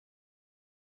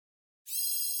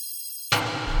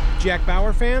Jack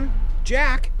Bauer fan?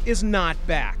 Jack is not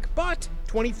back, but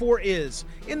 24 is,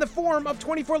 in the form of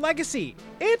 24 Legacy.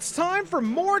 It's time for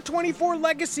more 24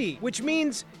 Legacy, which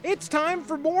means it's time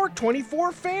for more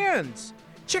 24 fans.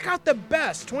 Check out the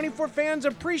best 24 fans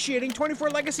appreciating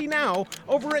 24 Legacy now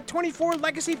over at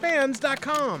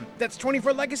 24legacyfans.com. That's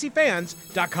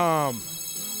 24legacyfans.com.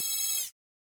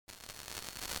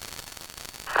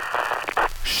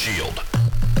 SHIELD.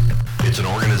 It's an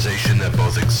organization that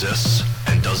both exists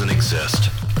and doesn't exist,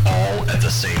 all at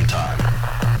the same time.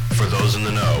 For those in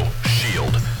the know,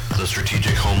 SHIELD, the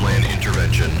Strategic Homeland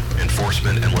Intervention,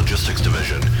 Enforcement and Logistics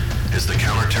Division, is the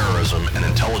counterterrorism and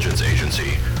intelligence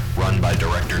agency run by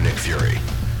Director Nick Fury.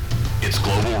 Its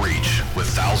global reach, with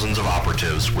thousands of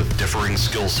operatives with differing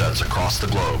skill sets across the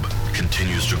globe,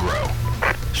 continues to grow.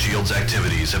 SHIELD's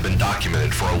activities have been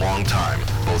documented for a long time,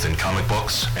 both in comic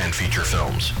books and feature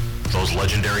films. Those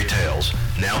legendary tales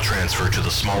now transfer to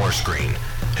the smaller screen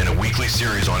in a weekly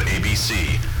series on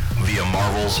ABC via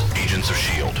Marvel's Agents of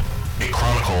S.H.I.E.L.D., a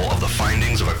chronicle of the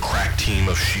findings of a crack team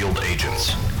of S.H.I.E.L.D.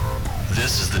 agents.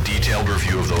 This is the detailed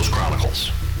review of those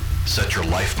chronicles. Set your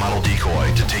life model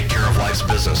decoy to take care of life's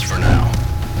business for now.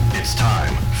 It's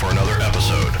time for another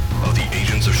episode of the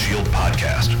Agents of S.H.I.E.L.D.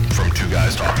 podcast from Two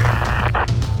Guys Talking.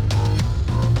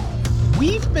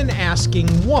 We've been asking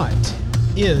what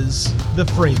is the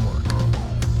framework.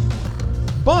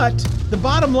 But the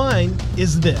bottom line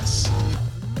is this.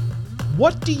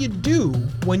 What do you do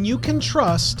when you can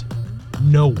trust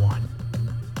no one?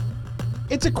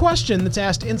 It's a question that's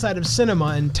asked inside of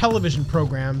cinema and television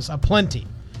programs aplenty.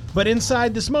 But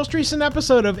inside this most recent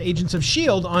episode of Agents of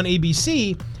S.H.I.E.L.D. on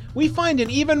ABC, we find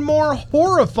an even more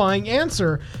horrifying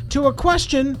answer to a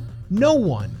question no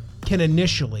one can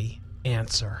initially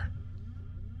answer.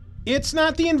 It's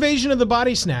not the invasion of the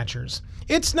body snatchers.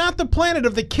 It's not the planet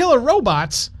of the killer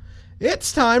robots.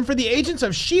 It's time for the Agents of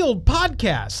S.H.I.E.L.D.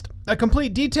 podcast, a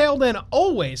complete, detailed, and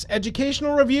always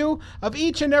educational review of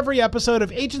each and every episode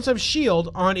of Agents of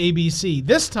S.H.I.E.L.D. on ABC.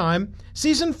 This time,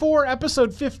 Season 4,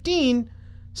 Episode 15,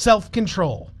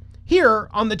 Self-Control, here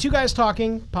on the Two Guys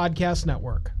Talking podcast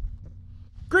network.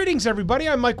 Greetings, everybody.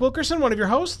 I'm Mike Wilkerson, one of your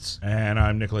hosts. And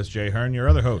I'm Nicholas J. Hearn, your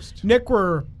other host. Nick,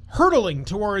 we're hurtling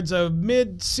towards a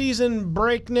mid-season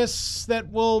breakness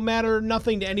that will matter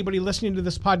nothing to anybody listening to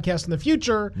this podcast in the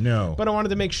future. No. But I wanted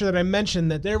to make sure that I mentioned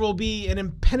that there will be an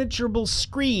impenetrable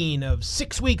screen of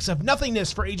 6 weeks of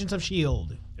nothingness for Agents of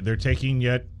S.H.I.E.L.D. They're taking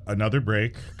yet another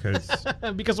break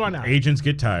because why not? Agents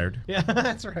get tired. Yeah,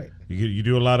 that's right. You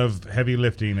do a lot of heavy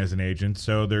lifting as an agent,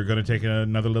 so they're going to take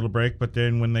another little break. But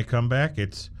then when they come back,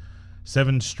 it's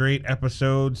 7 straight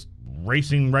episodes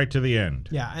racing right to the end.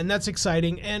 Yeah, and that's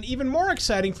exciting. And even more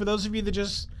exciting for those of you that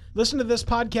just listen to this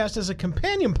podcast as a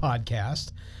companion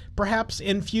podcast, perhaps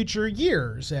in future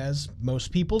years, as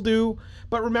most people do.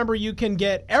 But remember, you can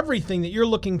get everything that you're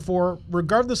looking for,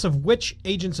 regardless of which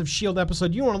Agents of S.H.I.E.L.D.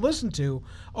 episode you want to listen to,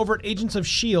 over at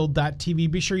agentsofshield.tv.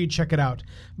 Be sure you check it out.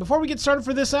 Before we get started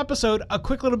for this episode, a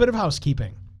quick little bit of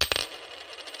housekeeping.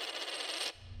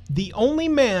 The only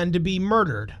man to be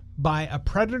murdered by a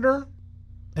predator,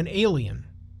 an alien,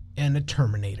 and a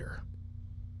Terminator.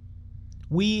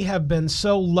 We have been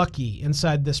so lucky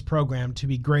inside this program to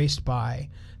be graced by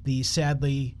the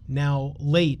sadly now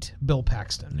late Bill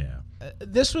Paxton. Yeah.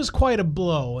 This was quite a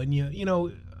blow, and you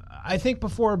know, I think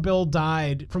before Bill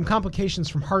died from complications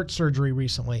from heart surgery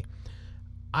recently,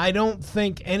 I don't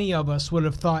think any of us would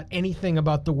have thought anything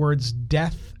about the words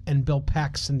death and Bill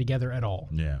Paxton together at all.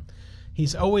 Yeah.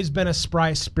 He's always been a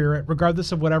spry spirit,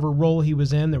 regardless of whatever role he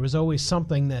was in. There was always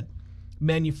something that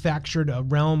manufactured a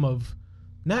realm of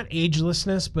not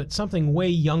agelessness, but something way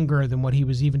younger than what he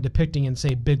was even depicting in,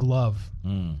 say, Big Love.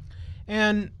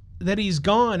 And that he's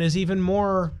gone is even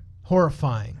more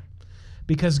horrifying,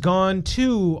 because gone,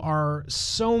 too, are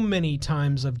so many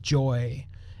times of joy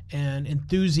and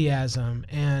enthusiasm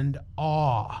and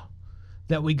awe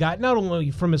that we got not only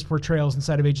from his portrayals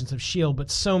inside of Agents of S.H.I.E.L.D., but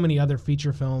so many other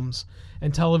feature films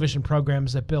and television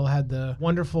programs that Bill had the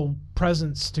wonderful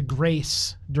presence to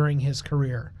grace during his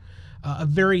career. A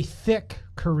very thick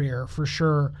career, for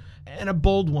sure, and a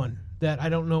bold one that I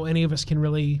don't know any of us can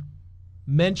really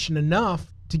mention enough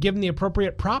to give him the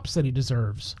appropriate props that he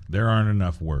deserves. There aren't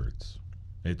enough words.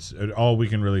 It's all we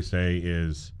can really say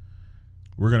is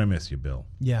we're going to miss you, Bill.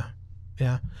 Yeah.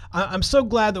 Yeah. I'm so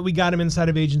glad that we got him inside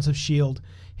of Agents of S.H.I.E.L.D.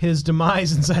 His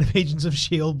demise inside of Agents of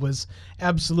S.H.I.E.L.D. was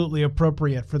absolutely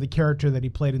appropriate for the character that he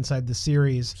played inside the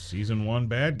series. Season 1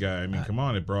 bad guy. I mean, come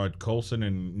on. It brought Coulson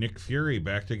and Nick Fury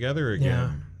back together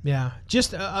again. Yeah.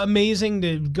 Just amazing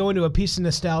to go into a piece of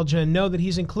nostalgia and know that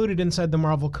he's included inside the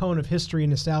Marvel cone of history and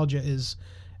nostalgia is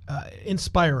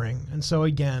inspiring. And so,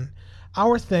 again,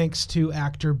 Our thanks to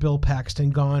actor Bill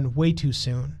Paxton, gone way too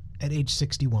soon at age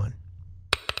 61.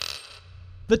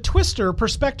 The Twister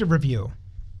Perspective Review.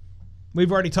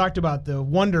 We've already talked about the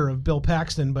wonder of Bill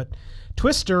Paxton, but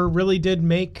Twister really did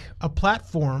make a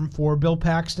platform for Bill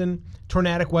Paxton,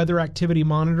 tornadic weather activity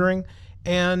monitoring,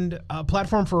 and a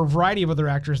platform for a variety of other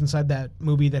actors inside that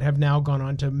movie that have now gone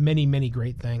on to many, many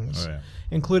great things,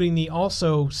 including the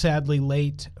also sadly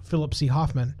late Philip C.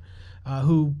 Hoffman,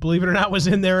 who, believe it or not, was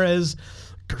in there as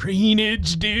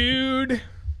Greenidge Dude.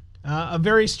 A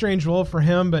very strange role for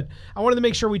him, but I wanted to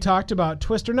make sure we talked about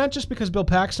Twister, not just because Bill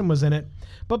Paxton was in it,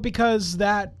 but because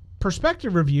that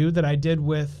perspective review that I did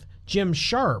with Jim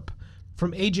Sharp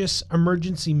from Aegis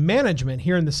Emergency Management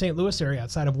here in the St. Louis area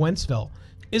outside of Wentzville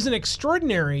is an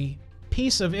extraordinary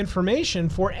piece of information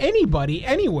for anybody,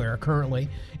 anywhere currently,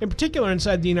 in particular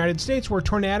inside the United States, where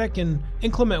tornadic and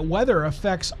inclement weather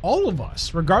affects all of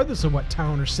us, regardless of what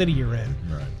town or city you're in.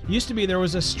 Right. It used to be there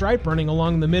was a stripe running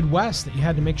along the Midwest that you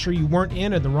had to make sure you weren't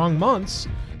in at the wrong months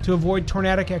to avoid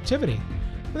tornadic activity.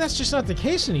 But that's just not the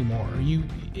case anymore.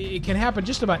 It can happen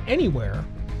just about anywhere.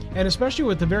 And especially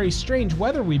with the very strange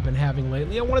weather we've been having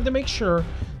lately, I wanted to make sure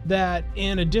that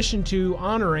in addition to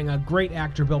honoring a great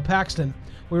actor, Bill Paxton,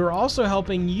 we were also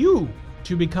helping you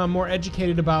to become more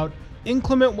educated about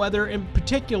inclement weather, in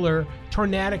particular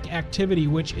tornadic activity,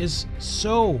 which is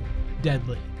so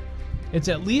deadly. It's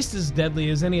at least as deadly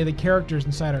as any of the characters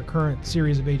inside our current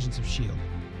series of Agents of S.H.I.E.L.D.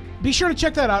 Be sure to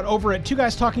check that out over at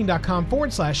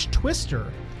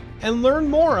twoguystalking.com/Twister and learn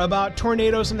more about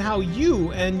tornadoes and how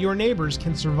you and your neighbors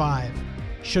can survive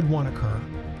should one occur.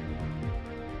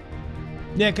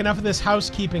 Nick, enough of this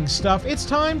housekeeping stuff. It's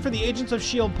time for the Agents of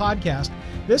S.H.I.E.L.D. podcast,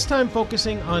 this time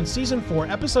focusing on Season 4,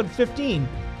 Episode 15,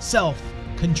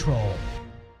 Self-Control.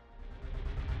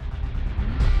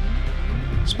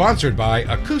 Sponsored by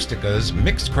Acoustica's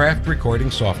Mixcraft Recording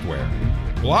Software,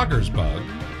 Blogger's Bug,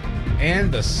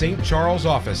 and the St. Charles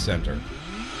Office Center.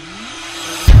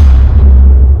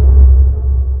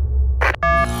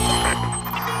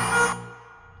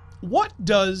 What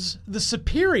does the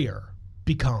Superior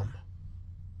become?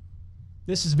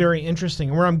 This is very interesting,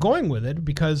 and where I'm going with it,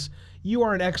 because you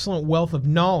are an excellent wealth of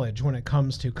knowledge when it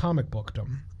comes to comic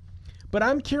bookdom. But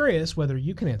I'm curious whether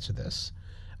you can answer this,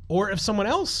 or if someone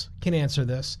else can answer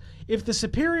this. If the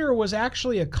Superior was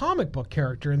actually a comic book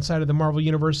character inside of the Marvel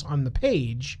Universe on the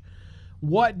page,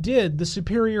 what did the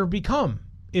Superior become,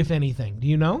 if anything? Do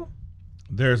you know?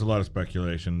 There's a lot of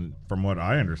speculation. From what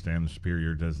I understand, the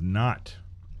Superior does not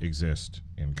exist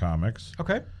in comics.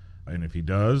 Okay. And if he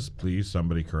does, please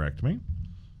somebody correct me.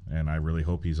 And I really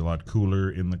hope he's a lot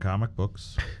cooler in the comic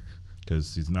books,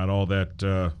 because he's not all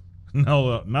that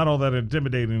not all that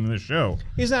intimidating in this show.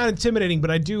 He's not intimidating, but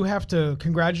I do have to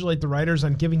congratulate the writers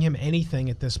on giving him anything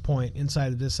at this point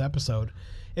inside of this episode.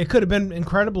 It could have been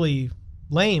incredibly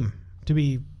lame, to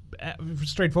be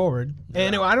straightforward.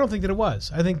 And I don't think that it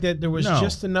was. I think that there was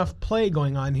just enough play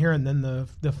going on here, and then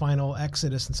the final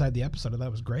exodus inside the episode.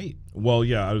 That was great. Well,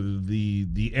 yeah,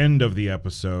 the end of the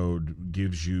episode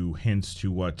gives you hints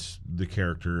to what the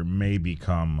character may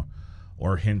become,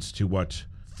 or hints to what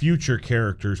future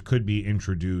characters could be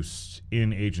introduced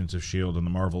in Agents of S.H.I.E.L.D. and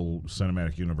the Marvel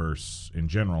Cinematic Universe in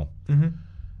general. Mm-hmm.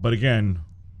 But again,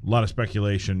 a lot of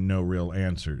speculation, no real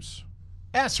answers.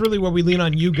 That's really where we lean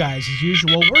on you guys as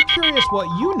usual. We're curious what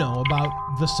you know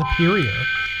about the Superior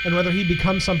and whether he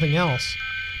becomes something else.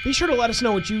 Be sure to let us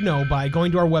know what you know by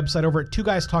going to our website over at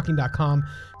twoguystalking.com.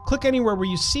 Click anywhere where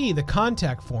you see the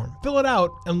contact form. Fill it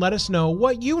out and let us know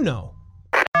what you know.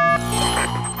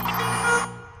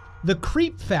 The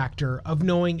creep factor of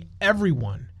knowing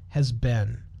everyone has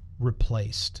been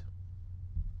replaced.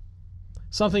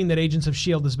 Something that Agents of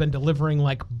S.H.I.E.L.D. has been delivering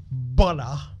like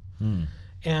butter.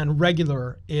 And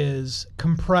regular is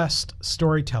compressed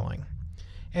storytelling.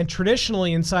 And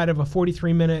traditionally, inside of a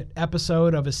 43-minute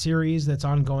episode of a series that's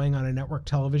ongoing on a network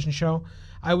television show,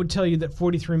 I would tell you that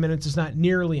 43 minutes is not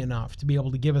nearly enough to be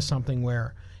able to give us something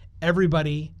where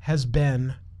everybody has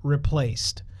been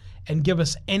replaced and give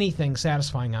us anything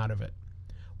satisfying out of it.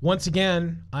 Once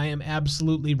again, I am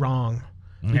absolutely wrong,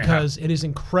 because it is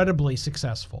incredibly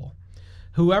successful.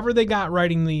 Whoever they got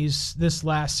writing this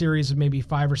last series of maybe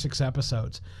 5 or 6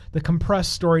 episodes, the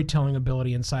compressed storytelling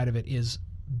ability inside of it is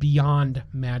beyond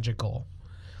magical.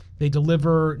 They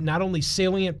deliver not only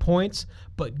salient points,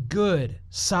 but good,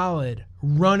 solid,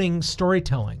 running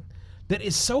storytelling that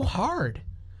is so hard.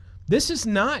 This is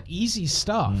not easy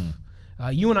stuff.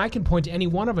 You and I can point to any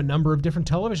one of a number of different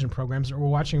television programs that we're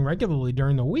watching regularly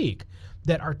during the week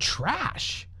that are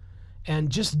trash and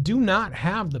just do not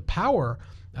have the power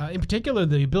In particular,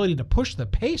 the ability to push the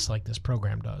pace like this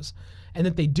program does, and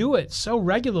that they do it so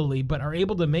regularly, but are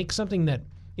able to make something that,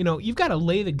 you've got to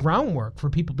lay the groundwork for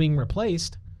people being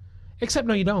replaced. Except,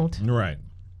 no, you don't. Right.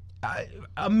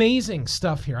 Amazing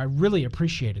stuff here. I really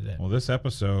appreciated it. Well, this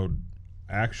episode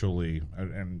actually,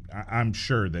 and I'm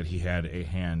sure that he had a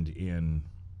hand in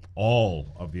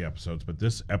all of the episodes, but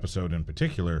this episode in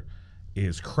particular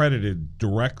is credited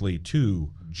directly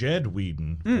to Jed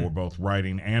Whedon for both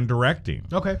writing and directing.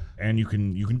 Okay. And you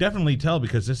can definitely tell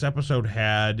because this episode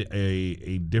had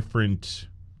a different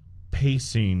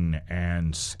pacing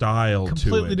and style to it.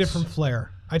 Completely different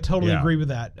flair. I totally agree with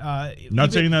that.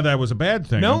 Not saying that was a bad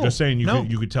thing. No, I'm just saying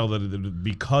you could tell that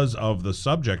because of the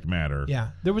subject matter. Yeah,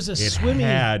 there was it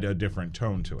had a different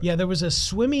tone to it. Yeah, there was a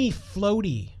swimmy,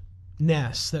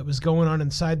 floaty-ness that was going on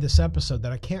inside this episode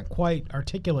that I can't quite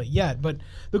articulate yet. But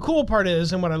the cool part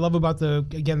is, and what I love about the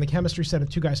chemistry set of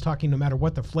two guys talking no matter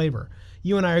what the flavor,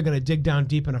 you and I are going to dig down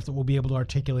deep enough that we'll be able to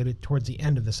articulate it towards the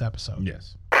end of this episode.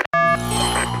 Yes.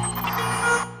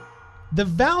 The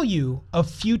value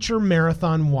of future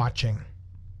marathon watching.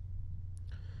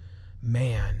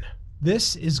 Man,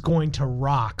 this is going to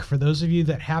rock for those of you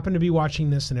that happen to be watching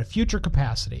this in a future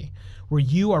capacity where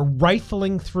you are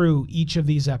rifling through each of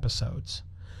these episodes.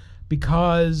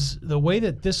 Because the way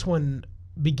that this one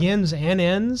begins and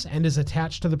ends and is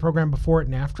attached to the program before it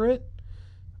and after it,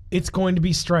 it's going to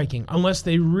be striking. Unless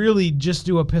they really just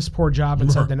do a piss poor job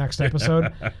inside the next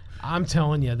episode. I'm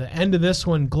telling you, the end of this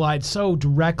one glides so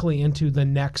directly into the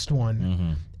next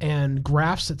one and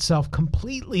grafts itself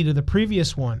completely to the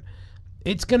previous one.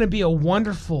 It's going to be a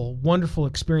wonderful, wonderful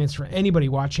experience for anybody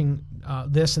watching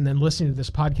this and then listening to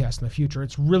this podcast in the future.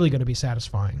 It's really going to be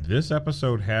satisfying. This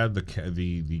episode had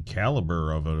the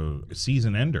caliber of a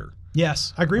season ender.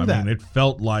 Yes, I agree with that. I mean, it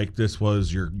felt like this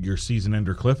was your season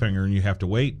ender cliffhanger, and you have to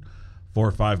wait 4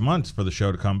 or 5 months for the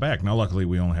show to come back. Now, luckily,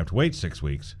 we only have to wait 6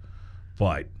 weeks,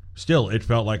 but still, it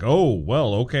felt like, oh,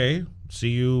 well, okay, see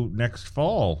you next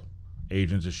fall,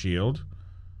 Agents of S.H.I.E.L.D.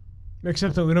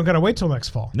 Except that we don't got to wait till next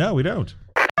fall. No, we don't.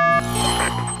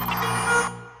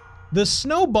 The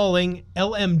snowballing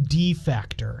LMD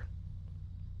factor.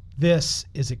 This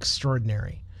is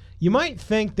extraordinary. You might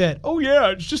think that, oh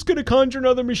yeah, it's just going to conjure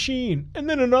another machine, and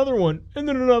then another one, and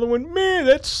then another one. Man,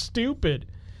 that's stupid.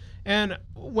 And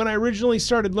when I originally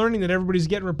started learning that everybody's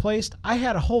getting replaced, I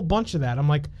had a whole bunch of that. I'm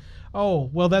like, oh,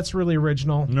 well, that's really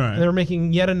original. Right. They're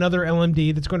making yet another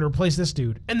LMD that's going to replace this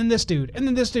dude, and then this dude, and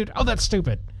then this dude. Oh, that's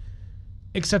stupid.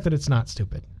 Except that it's not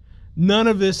stupid. None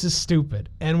of this is stupid.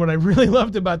 And what I really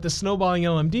loved about the snowballing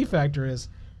LMD factor is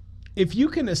if you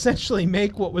can essentially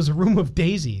make what was a room of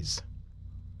daisies,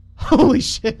 holy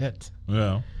shit.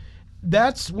 Yeah.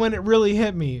 That's when it really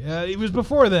hit me. It was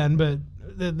before then, but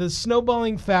the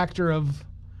snowballing factor of,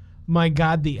 my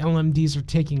God, the LMDs are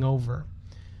taking over.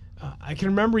 I can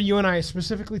remember you and I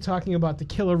specifically talking about the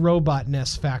killer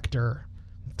robot-ness factor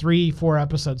 3-4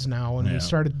 episodes now when we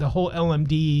started the whole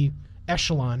LMD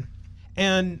echelon.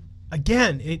 And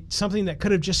again, it's something that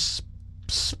could have just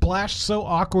splashed so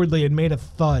awkwardly and made a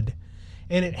thud.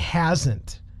 And it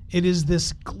hasn't. It is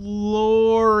this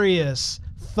glorious,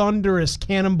 thunderous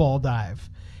cannonball dive.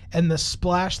 And the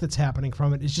splash that's happening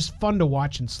from it is just fun to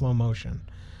watch in slow motion.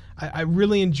 I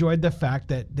really enjoyed the fact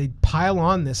that they pile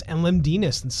on this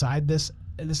LMD-ness inside this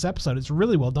episode. It's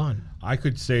really well done. I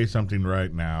could say something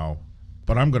right now,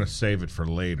 but I'm going to save it for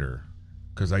later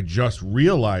because I just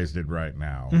realized it right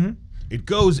now. Mm-hmm. It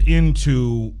goes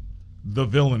into the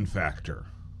villain factor.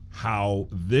 How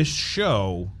this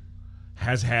show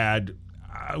has had,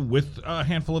 with a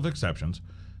handful of exceptions,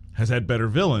 has had better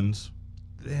villains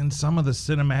than some of the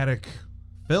cinematic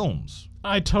films.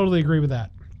 I totally agree with that.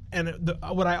 And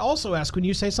what I also ask when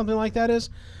you say something like that is,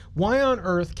 why on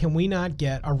earth can we not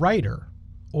get a writer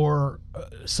or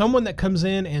someone that comes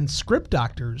in and script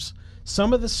doctors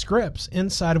some of the scripts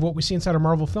inside of what we see inside of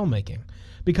Marvel filmmaking?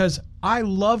 Because I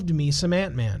loved me some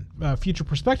Ant-Man. Future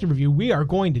Perspective review we are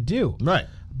going to do. Right.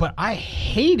 But I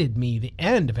hated me the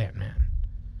end of Ant-Man.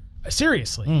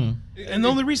 Seriously. And the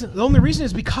only reason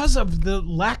is because of the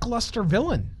lackluster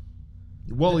villain.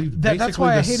 Well, he's that's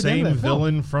why I basically the hated same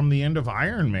villain from the end of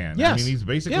Iron Man. Yes. I mean, he's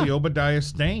basically Obadiah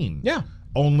Stane. Yeah.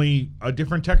 Only a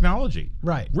different technology.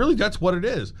 Right. Really, that's what it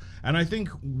is. And I think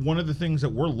one of the things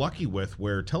that we're lucky with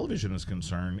where television is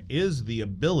concerned is the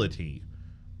ability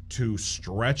to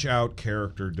stretch out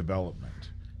character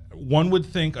development. One would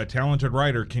think a talented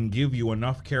writer can give you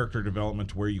enough character development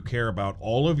to where you care about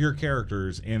all of your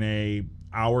characters in a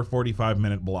hour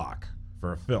 45-minute block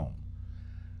for a film.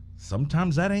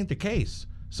 Sometimes that ain't the case.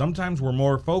 Sometimes we're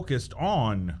more focused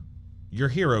on your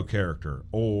hero character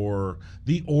or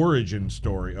the origin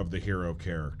story of the hero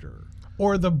character.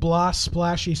 Or the blah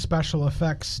splashy special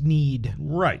effects need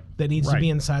Right. that needs to be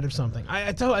inside of something.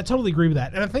 I totally agree with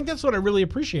that. And I think that's what I really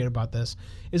appreciate about this,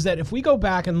 is that if we go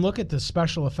back and look at the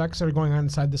special effects that are going on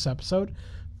inside this episode,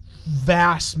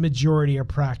 vast majority are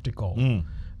practical.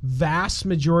 Vast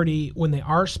majority, when they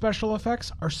are special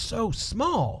effects, are so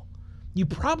small, you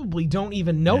probably don't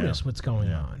even notice what's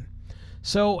going on.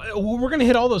 So we're going to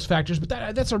hit all those factors, but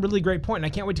that's a really great point, and I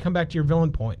can't wait to come back to your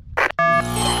villain point.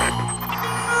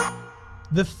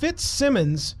 The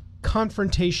Fitzsimmons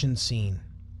confrontation scene.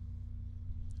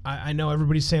 I know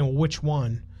everybody's saying, well, which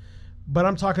one? But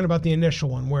I'm talking about the initial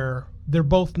one where they're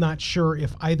both not sure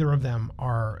if either of them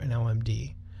are an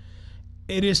LMD.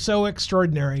 It is so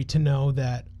extraordinary to know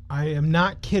that I am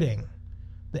not kidding.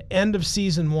 The end of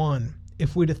season 1,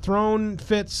 if we'd have thrown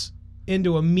Fitz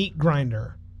into a meat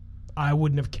grinder, I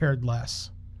wouldn't have cared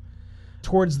less.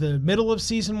 Towards the middle of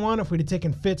season 1, if we'd have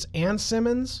taken Fitz and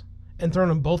Simmons and thrown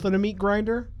them both in a meat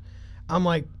grinder, I'm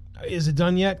like, is it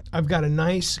done yet? I've got a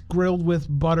nice grilled with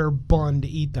butter bun to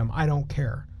eat them. I don't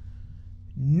care.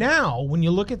 Now, when you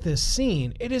look at this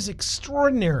scene, it is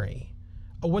extraordinary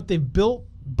what they've built,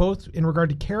 both in regard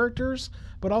to characters,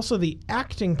 but also the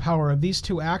acting power of these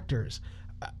two actors.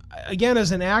 Again,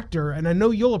 as an actor, and I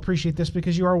know you'll appreciate this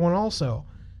because you are one also,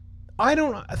 I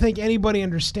don't think anybody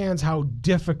understands how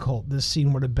difficult this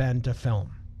scene would have been to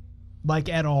film. Like,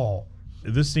 at all.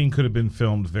 This scene could have been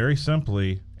filmed very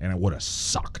simply, and it would have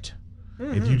sucked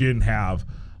if you didn't have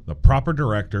the proper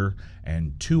director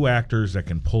and two actors that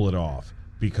can pull it off.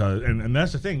 Because and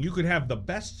that's the thing, you could have the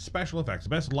best special effects, the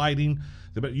best lighting,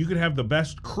 you could have the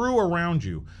best crew around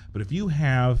you, but if you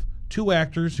have two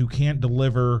actors who can't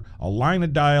deliver a line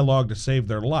of dialogue to save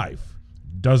their life,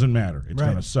 doesn't matter. It's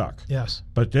going to suck. Yes.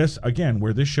 But this, again,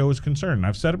 where this show is concerned, and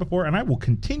I've said it before, and I will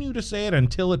continue to say it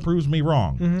until it proves me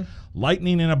wrong.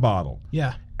 Lightning in a bottle.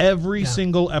 Yeah. Every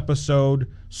single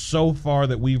episode so far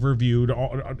that we've reviewed,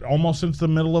 almost since the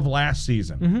middle of last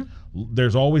season,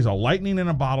 there's always a lightning in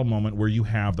a bottle moment where you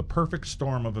have the perfect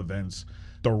storm of events,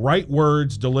 the right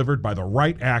words delivered by the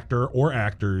right actor or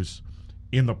actors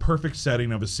in the perfect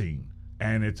setting of a scene.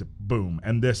 And it's boom.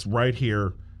 And this right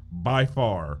here, by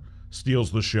far,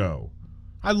 steals the show.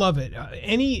 I love it.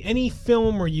 Any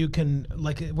film where you can,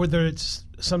 like, whether it's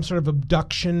some sort of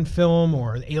abduction film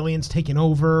or aliens taking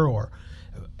over, or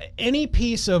any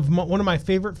piece of one of my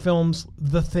favorite films,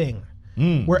 The Thing,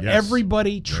 where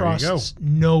everybody trusts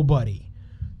nobody.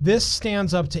 This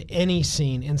stands up to any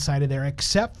scene inside of there,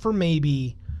 except for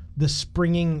maybe the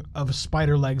springing of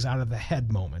spider legs out of the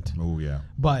head moment. Oh yeah,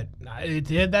 but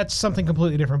that's something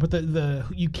completely different. But the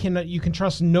you can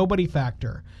trust nobody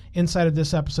factor inside of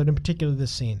this episode, in particular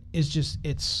this scene, is just,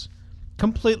 it's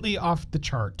completely off the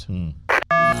chart.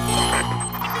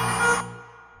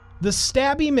 The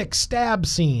Stabby McStab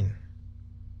scene.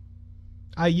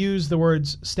 I use the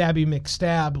words Stabby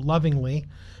McStab lovingly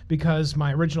because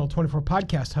my original 24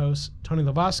 podcast host, Tony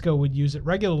Lovasco, would use it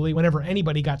regularly whenever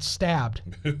anybody got stabbed.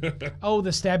 Oh, the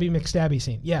Stabby McStabby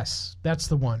scene. Yes, that's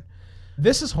the one.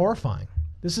 This is horrifying.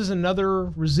 This is another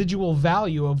residual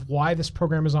value of why this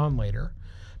program is on later,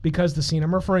 because the scene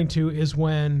I'm referring to is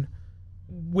when,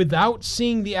 without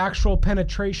seeing the actual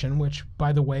penetration, which,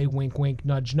 by the way, wink, wink,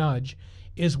 nudge, nudge,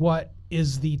 is what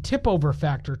is the tip-over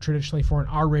factor traditionally for an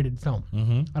R-rated film.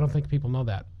 I don't think people know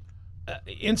that.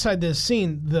 Inside this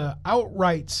scene, the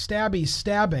outright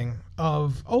stabbing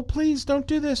of, oh, please don't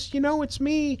do this, it's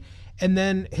me, and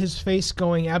then his face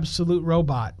going absolute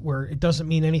robot, where it doesn't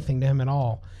mean anything to him at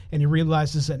all, and he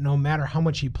realizes that no matter how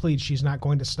much he pleads, she's not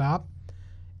going to stop,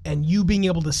 and you being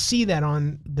able to see that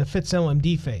on the Fitz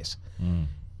LMD face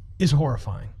is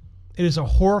horrifying. It is a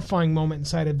horrifying moment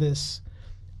inside of this,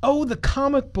 the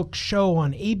comic book show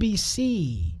on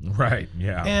ABC. Right,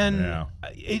 yeah. And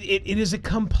it is a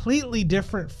completely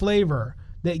different flavor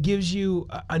that gives you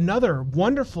another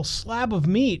wonderful slab of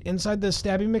meat inside the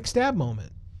Stabby McStab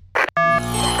moment.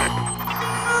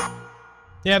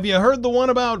 Have you heard the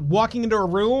one about walking into a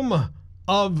room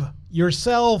of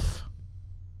yourself?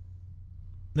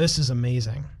 This is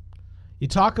amazing. You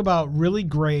talk about really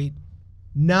great,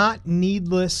 not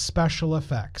needless special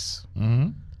effects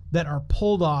that are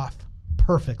pulled off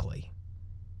perfectly.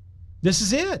 This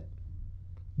is it.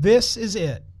 This is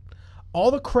it. All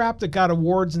the crap that got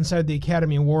awards inside the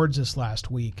Academy Awards this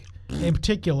last week, in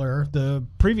particular, the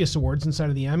previous awards inside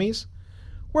of the Emmys,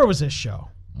 where was this show?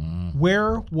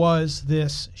 Where was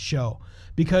this show?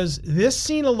 Because this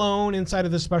scene alone inside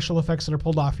of the special effects that are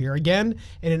pulled off here, again,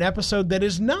 in an episode that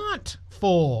is not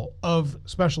full of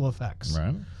special effects.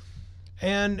 Right.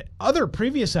 And other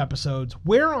previous episodes,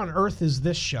 where on earth is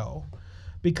this show?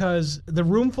 because the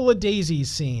Room Full of Daisies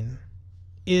scene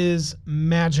is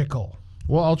magical.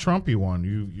 Well, I'll trump you one.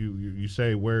 You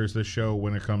say, where's this show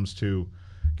when it comes to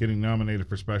getting nominated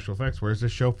for special effects? Where's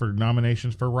this show for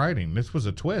nominations for writing? This was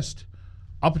a twist.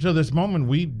 Up until this moment,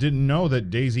 we didn't know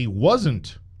that Daisy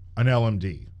wasn't an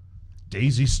LMD.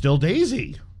 Daisy's still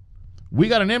Daisy. We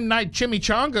got an M. Night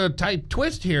Chimichanga type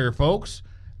twist here, folks.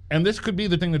 And this could be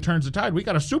the thing that turns the tide. We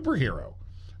got a superhero.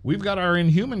 We've got our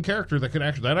Inhuman character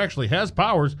that actually has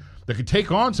powers that could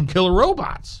take on some killer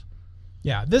robots.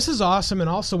 Yeah, this is awesome, and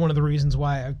also one of the reasons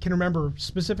why I can remember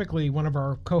specifically one of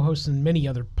our co-hosts in many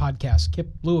other podcasts, Kip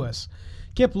Lewis.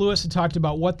 Kip Lewis had talked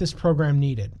about what this program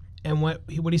needed, and what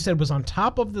he said was on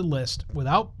top of the list,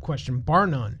 without question, bar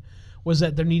none, was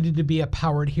that there needed to be a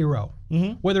powered hero.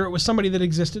 Mm-hmm. Whether it was somebody that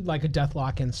existed, like a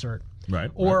Deathlock insert,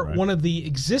 or one of the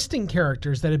existing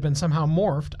characters that had been somehow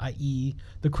morphed, i.e.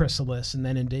 the Chrysalis, and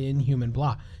then into Inhuman,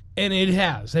 blah. And it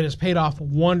has paid off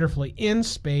wonderfully in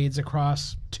spades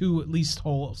across 2 at least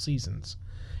whole seasons.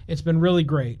 It's been really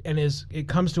great, and it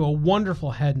comes to a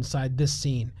wonderful head inside this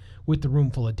scene with the Room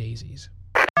Full of Daisies.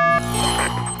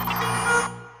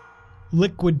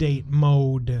 Liquidate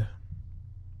mode.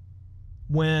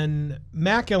 When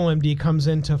Mac LMD comes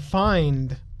in to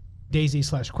find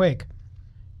Daisy/Quake,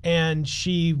 and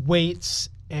she waits,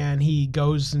 and he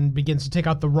goes and begins to take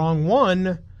out the wrong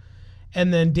one,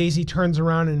 and then Daisy turns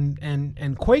around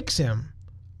and quakes him.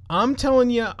 I'm telling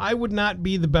you, I would not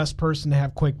be the best person to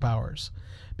have quake powers.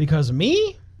 Because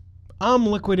me, I'm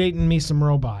liquidating me some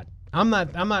robot. I'm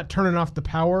not turning off the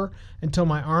power until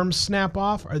my arms snap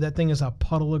off or that thing is a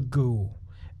puddle of goo.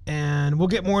 And we'll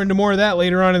get into more of that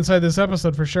later on inside this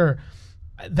episode for sure.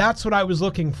 That's what I was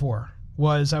looking for.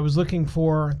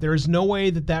 There's no way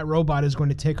that robot is going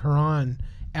to take her on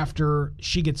after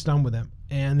she gets done with him.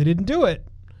 And they didn't do it.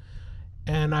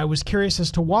 And I was curious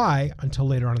as to why until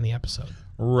later on in the episode.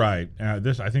 Right. I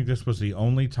think this was the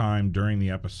only time during the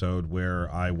episode where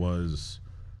I was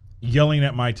yelling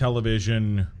at my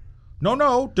television,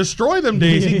 no, destroy them,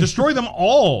 Daisy. Destroy them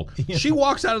all. Yeah. She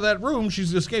walks out of that room.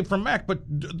 She's escaped from Mac, but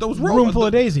those Room Full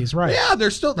of Daisies, right. Yeah, they're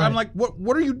still... Right. I'm like,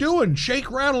 what are you doing? Shake,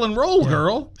 rattle, and roll,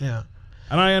 girl. Yeah.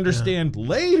 And I understand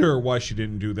later why she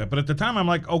didn't do that. But at the time, I'm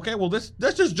like, okay, well, this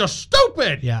is just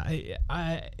stupid. Yeah,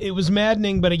 it was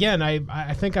maddening. But again,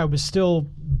 I think I was still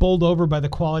bowled over by the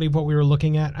quality of what we were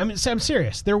looking at. I mean, I'm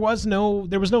serious. There was no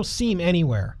seam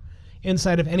anywhere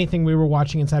inside of anything we were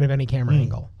watching inside of any camera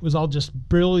angle. It was all just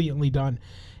brilliantly done.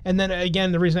 And then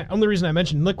again, the only reason I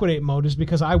mentioned liquidate mode is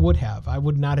because I would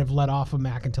not have let off of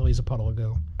Mac until he's a puddle of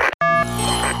goo.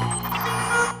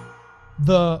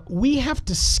 We have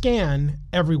to scan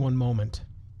everyone moment.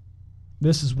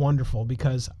 This is wonderful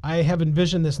because I have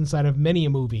envisioned this inside of many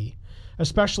a movie,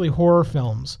 especially horror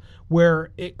films, where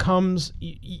it comes,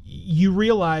 you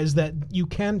realize that you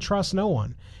can trust no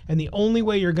one. And the only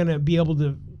way you're going to be able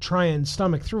to try and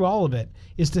stomach through all of it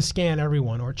is to scan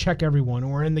everyone or check everyone.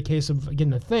 Or in the case of,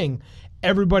 again, The Thing,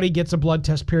 everybody gets a blood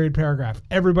test period paragraph.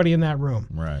 Everybody in that room.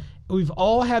 Right. We've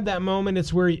all had that moment.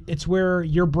 It's where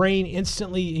your brain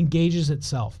instantly engages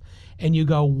itself, and you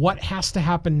go, "What has to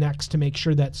happen next to make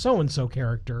sure that so and so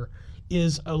character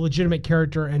is a legitimate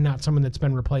character and not someone that's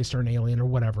been replaced or an alien or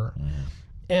whatever?" Mm.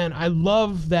 And I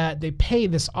love that they pay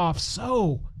this off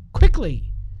so quickly.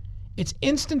 It's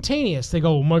instantaneous. They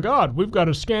go, "Oh my God, we've got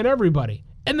to scan everybody,"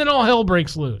 and then all hell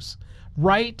breaks loose,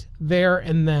 right there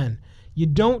and then. You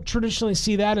don't traditionally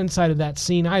see that inside of that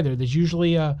scene either. There's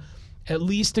usually at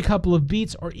least a couple of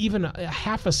beats or even a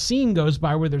half a scene goes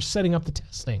by where they're setting up the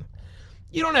testing.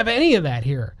 You don't have any of that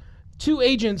here. 2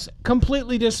 agents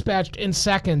completely dispatched in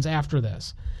seconds after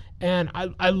this. And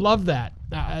I love that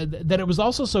it was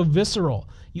also so visceral.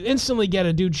 You instantly get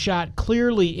a dude shot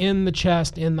clearly in the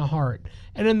chest, in the heart.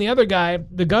 And then the other guy,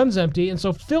 the gun's empty, and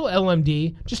so Phil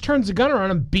LMD just turns the gun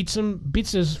around and beats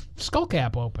his skull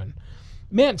cap open.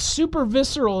 Man, super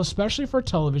visceral, especially for a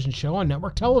television show on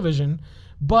network television.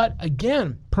 But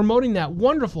again, promoting that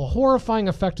wonderful, horrifying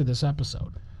effect of this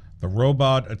episode. The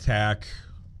robot attack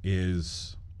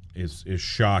is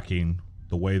shocking,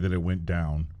 the way that it went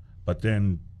down. But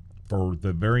then for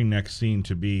the very next scene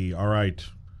to be, all right,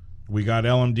 we got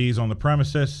LMDs on the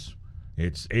premises.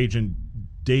 It's Agent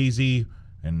Daisy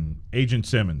and Agent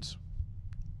Simmons.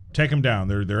 Take them down.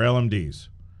 They're LMDs.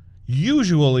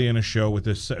 Usually in a show with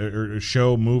this, or a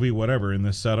show, movie, whatever, in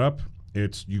this setup,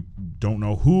 it's you don't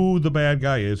know who the bad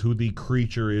guy is, who the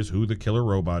creature is, who the killer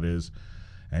robot is,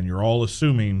 and you're all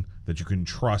assuming that you can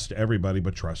trust everybody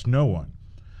but trust no one.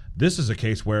 This is a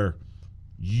case where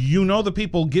you know the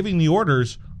people giving the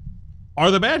orders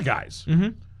are the bad guys. Mm-hmm.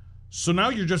 So now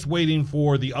you're just waiting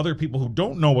for the other people who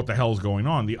don't know what the hell's going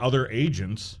on, the other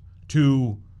agents,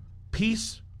 to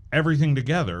piece everything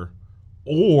together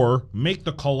or make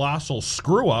the colossal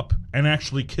screw up and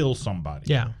actually kill somebody.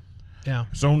 Yeah. Yeah.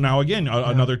 So now again,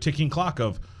 another ticking clock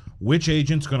of which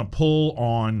agent's going to pull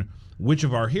on which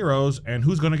of our heroes and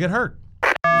who's going to get hurt.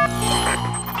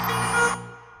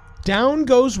 Down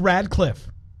goes Radcliffe.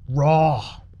 Raw.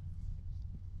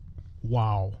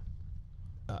 Wow.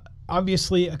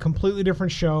 Obviously a completely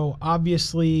different show.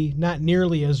 Obviously not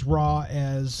nearly as raw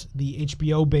as the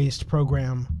HBO-based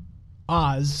program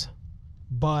Oz.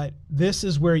 But this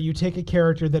is where you take a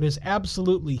character that is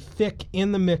absolutely thick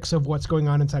in the mix of what's going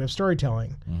on inside of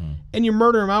storytelling, and you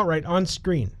murder him outright on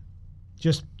screen.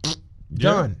 Just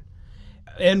done.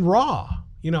 And raw.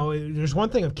 You know, there's one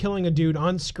thing of killing a dude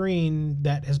on screen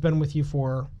that has been with you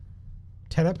for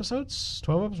 10 episodes,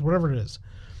 12 episodes, whatever it is.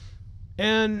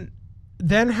 And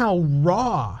then how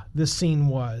raw this scene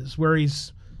was, where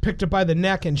he's picked up by the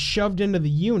neck and shoved into the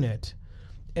unit.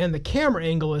 And the camera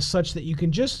angle is such that you can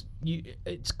just,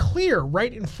 it's clear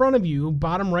right in front of you,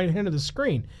 bottom right hand of the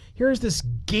screen. Here's this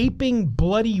gaping,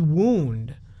 bloody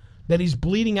wound that he's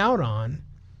bleeding out on.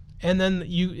 And then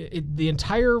the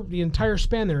entire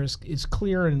span there is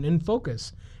clear and in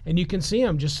focus. And you can see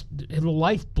him just, the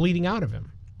life bleeding out of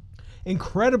him.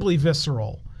 Incredibly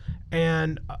visceral.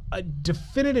 And a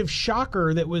definitive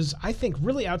shocker that was, I think,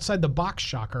 really outside the box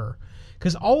shocker.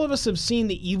 Because all of us have seen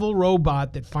the evil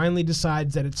robot that finally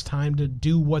decides that it's time to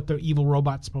do what the evil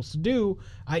robot's supposed to do,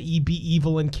 i.e. be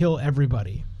evil and kill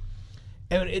everybody.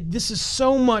 And this is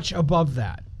so much above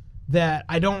that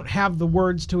I don't have the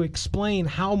words to explain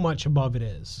how much above it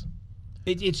is.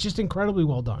 It's just incredibly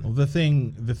well done. Well, the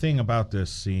thing about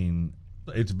this scene,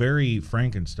 it's very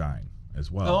Frankenstein as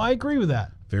well. Oh, I agree with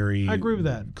that. I agree with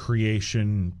that.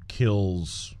 Creation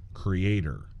kills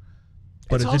creator.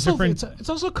 But it's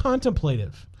also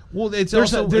contemplative. Well,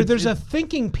 there's a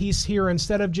thinking piece here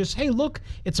instead of just, hey, look,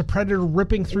 it's a predator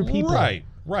ripping through people. Right.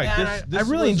 And I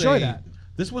really enjoy that.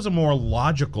 This was a more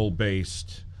logical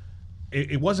based.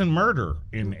 It wasn't murder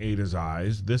in Ada's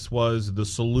eyes. This was the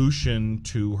solution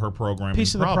to her programming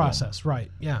piece of problem. The process, right?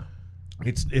 Yeah.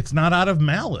 It's not out of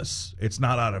malice. It's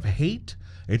not out of hate.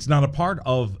 It's not a part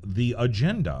of the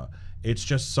agenda. It's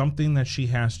just something that she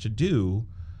has to do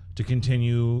to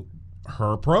continue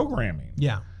her programming.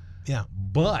 Yeah.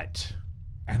 But,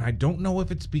 and I don't know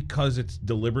if it's because it's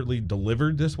deliberately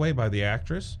delivered this way by the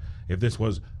actress, if this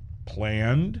was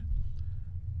planned,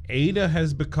 Ada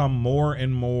has become more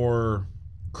and more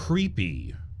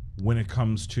creepy when it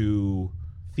comes to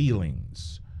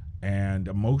feelings and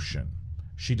emotion.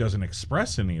 She doesn't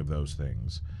express any of those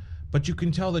things, but you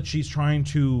can tell that she's trying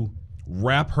to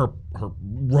wrap her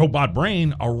robot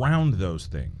brain around those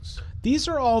things. These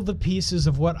are all the pieces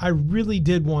of what I really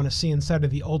did want to see inside of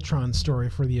the Ultron story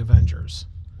for the Avengers.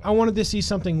 I wanted to see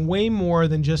something way more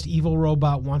than just evil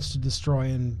robot wants to destroy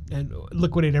and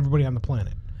liquidate everybody on the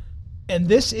planet. And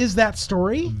this is that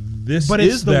story, but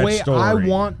it's the way I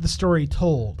want the story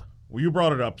told. Well, you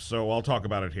brought it up, so I'll talk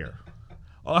about it here.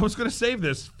 Well, I was going to save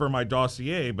this for my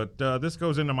dossier, but this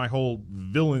goes into my whole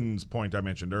villains point I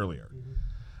mentioned earlier.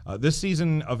 This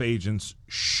season of Agents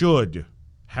should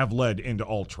have led into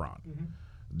Ultron. Mm-hmm.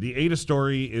 The Ada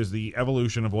story is the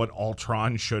evolution of what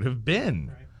Ultron should have been.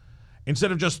 Right.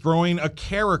 Instead of just throwing a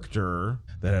character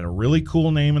that had a really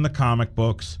cool name in the comic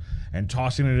books and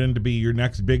tossing it in to be your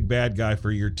next big bad guy for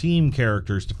your team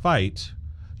characters to fight,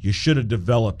 you should have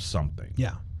developed something.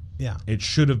 Yeah. It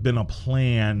should have been a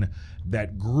plan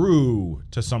that grew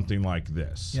to something like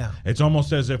this. Yeah. It's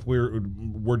almost as if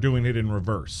we're doing it in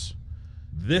reverse.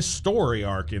 This story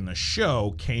arc in the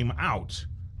show came out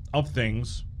of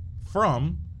things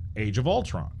from Age of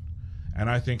Ultron. And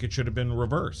I think it should have been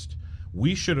reversed.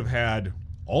 We should have had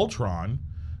Ultron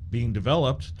being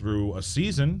developed through a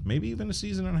season, maybe even a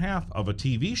season and a half of a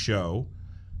TV show,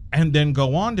 and then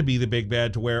go on to be the big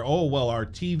bad to where, our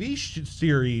TV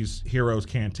series heroes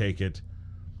can't take it.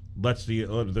 The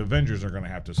Avengers are going to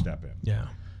have to step in. Yeah.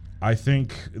 I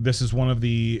think this is one of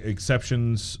the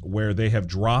exceptions where they have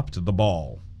dropped the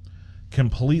ball,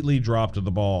 completely dropped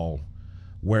the ball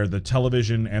where the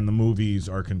television and the movies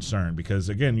are concerned. Because,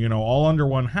 again, all under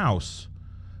one house,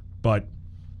 but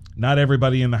not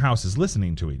everybody in the house is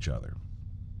listening to each other.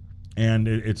 And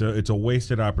it's a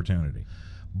wasted opportunity.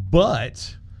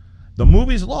 But the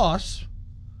movie's loss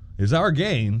is our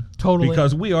gain. Totally.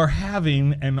 Because we are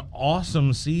having an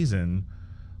awesome season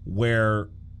where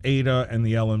Ada and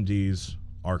the LMDs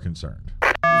are concerned.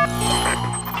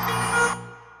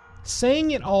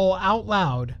 Saying it all out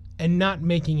loud and not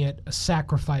making it a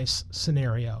sacrifice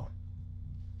scenario.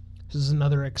 This is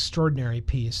another extraordinary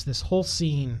piece. This whole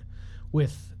scene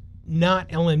with not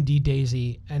LMD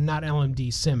Daisy and not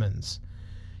LMD Simmons,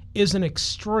 is an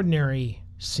extraordinary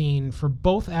scene for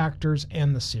both actors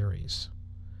and the series.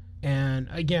 And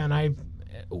again,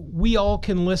 we all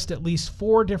can list at least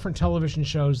 4 different television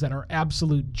shows that are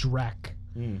absolute dreck,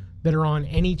 that are on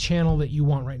any channel that you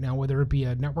want right now, whether it be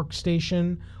a network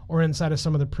station or inside of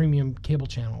some of the premium cable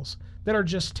channels, that are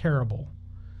just terrible.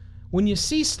 When you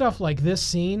see stuff like this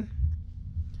scene,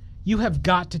 you have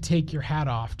got to take your hat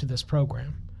off to this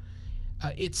program.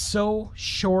 It's so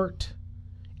short.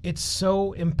 It's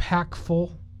so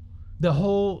impactful.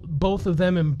 Both of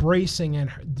them embracing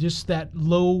and just that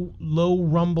low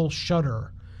rumble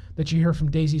shudder that you hear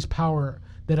from Daisy's power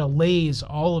that allays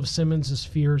all of Simmons'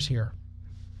 fears here.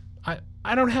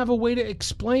 I don't have a way to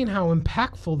explain how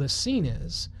impactful this scene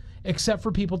is, except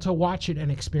for people to watch it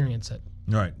and experience it.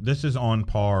 Right. This is on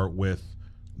par with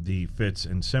the Fitz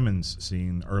and Simmons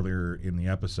scene earlier in the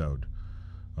episode.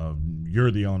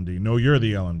 You're the LMD. No, you're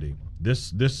the LMD.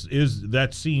 This is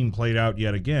that scene played out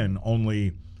yet again,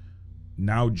 only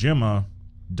now Jemma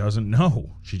doesn't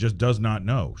know. She just does not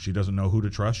know. She doesn't know who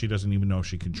to trust. She doesn't even know if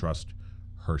she can trust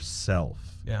herself.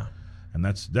 Yeah. And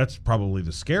that's probably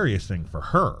the scariest thing for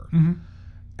her. Mm-hmm.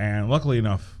 And luckily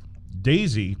enough,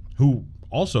 Daisy, who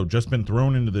also just been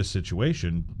thrown into this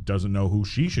situation, doesn't know who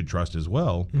she should trust as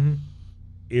well,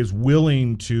 is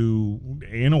willing to,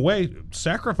 in a way,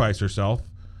 sacrifice herself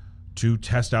to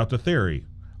test out the theory.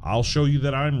 I'll show you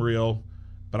that I'm real,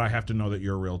 but I have to know that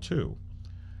you're real too.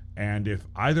 And if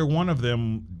either one of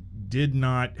them did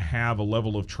not have a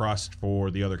level of trust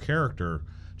for the other character,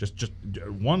 just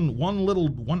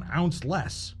one ounce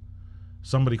less,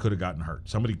 somebody could have gotten hurt.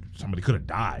 Somebody could have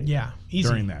died. Yeah, easy.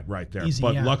 During that right there. Easy,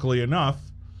 but yeah. Luckily enough,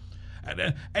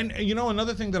 and you know,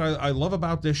 another thing that I love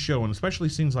about this show, and especially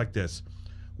scenes like this,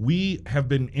 we have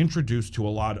been introduced to a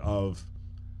lot of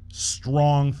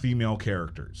strong female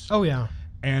characters. Oh, yeah.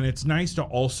 And it's nice to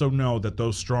also know that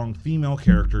those strong female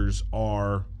characters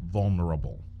are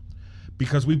vulnerable.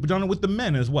 Because we've done it with the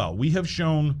men as well. We have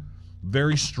shown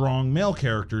very strong male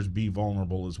characters be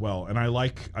vulnerable as well. And I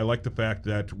like the fact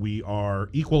that we are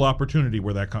equal opportunity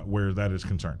where that is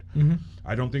concerned. Mm-hmm.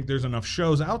 I don't think there's enough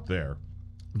shows out there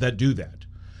that do that.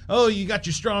 Oh, you got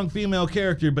your strong female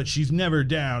character, but she's never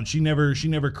down. She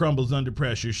never crumbles under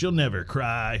pressure. She'll never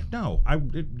cry. No,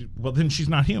 well, then she's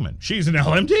not human. She's an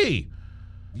LMD.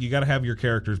 You got to have your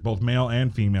characters, both male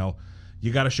and female.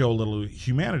 You got to show a little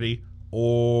humanity,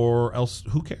 or else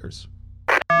who cares?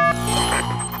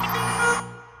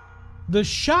 The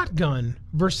shotgun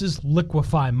versus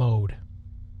liquefy mode.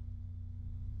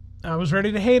 I was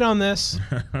ready to hate on this.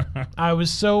 I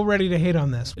was so ready to hate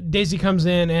on this. Daisy comes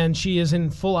in and she is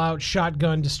in full-out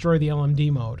shotgun destroy the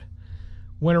LMD mode.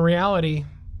 When in reality,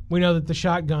 we know that the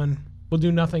shotgun will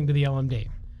do nothing to the LMD.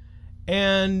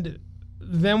 And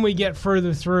then we get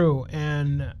further through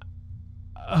and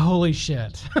holy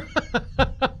shit.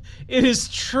 It is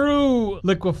true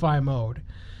liquefy mode,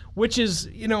 which is,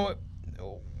 you know,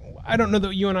 I don't know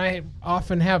that you and I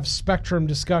often have spectrum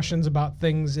discussions about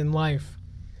things in life.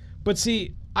 But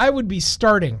see, I would be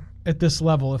starting at this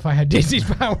level if I had Daisy's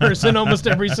powers in almost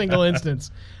every single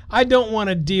instance. I don't want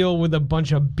to deal with a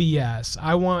bunch of BS.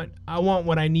 I want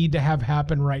what I need to have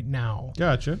happen right now.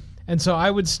 Gotcha. And so I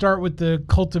would start with the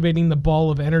cultivating the ball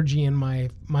of energy in my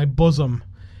bosom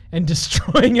and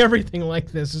destroying everything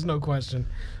like this. There's no question.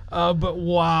 But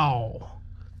wow.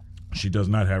 She does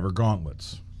not have her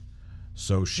gauntlets.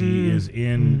 So she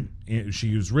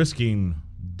she is risking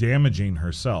damaging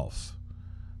herself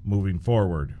moving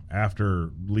forward after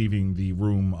leaving the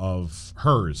room of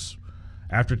hers,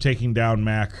 after taking down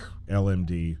Mac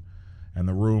LMD and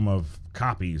the room of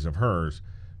copies of hers.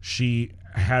 She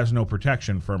has no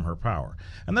protection from her power.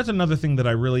 And that's another thing that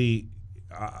I really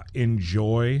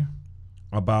enjoy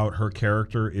about her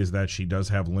character, is that she does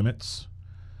have limits.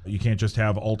 You can't just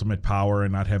have ultimate power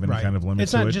and not have any kind of limit to it.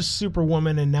 It's not just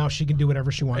Superwoman and now she can do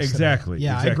whatever she wants. Exactly.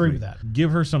 Yeah, exactly. I agree with that.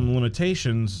 Give her some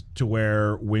limitations to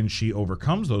where when she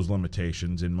overcomes those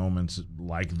limitations in moments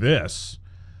like this,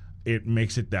 it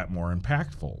makes it that more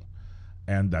impactful.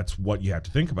 And that's what you have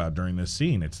to think about during this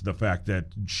scene. It's the fact that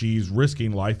she's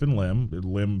risking life and literally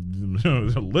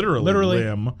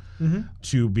limb,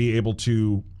 to be able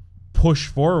to push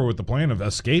forward with the plan of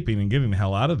escaping and getting the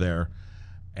hell out of there.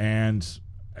 And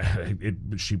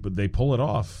they pull it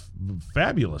off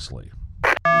fabulously.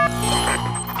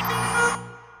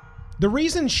 The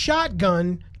reason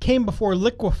shotgun came before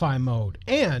liquefy mode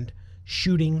and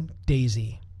shooting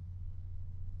Daisy.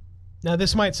 Now,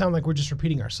 this might sound like we're just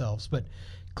repeating ourselves, but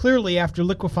Clearly, after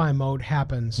liquefy mode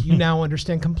happens, you now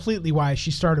understand completely why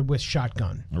she started with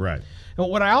shotgun. Right. And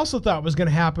what I also thought was going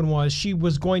to happen was she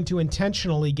was going to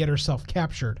intentionally get herself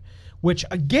captured, which,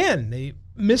 again, they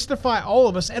mystify all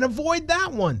of us and avoid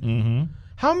that one. Mm-hmm.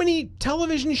 How many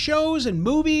television shows and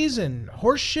movies and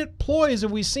horseshit ploys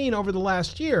have we seen over the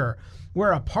last year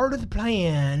where a part of the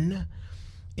plan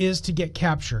is to get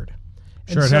captured?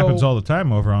 Sure, it happens all the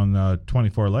time over on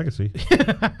 24 Legacy.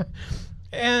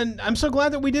 And I'm so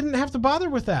glad that we didn't have to bother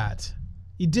with that.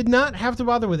 You did not have to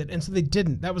bother with it, and so they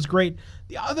didn't. That was great.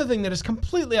 The other thing that is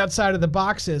completely outside of the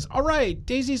box is, all right,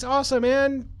 Daisy's awesome,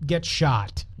 man. Get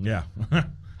shot. Yeah.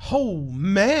 Oh,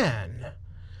 man.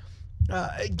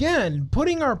 Again,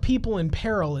 putting our people in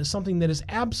peril is something that is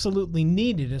absolutely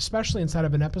needed, especially inside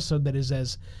of an episode that is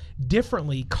as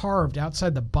differently carved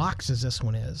outside the box as this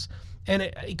one is. And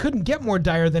it couldn't get more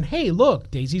dire than, hey,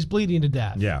 look, Daisy's bleeding to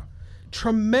death. Yeah.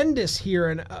 Tremendous here,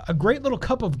 and a great little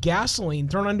cup of gasoline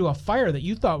thrown onto a fire that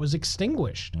you thought was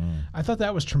extinguished. I thought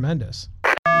that was tremendous.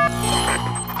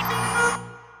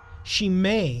 She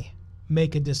may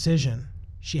make a decision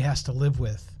she has to live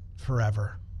with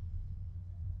forever.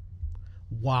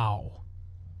 Wow.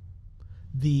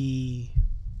 The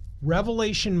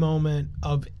revelation moment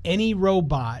of any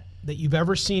robot that you've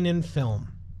ever seen in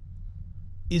film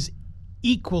is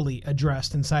equally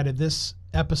addressed inside of this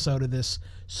episode of this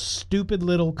stupid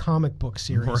little comic book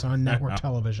series on network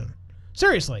television.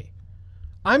 Seriously.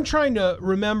 I'm trying to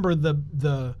remember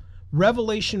the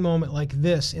revelation moment like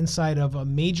this inside of a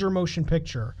major motion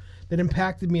picture that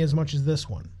impacted me as much as this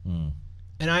one.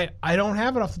 And I don't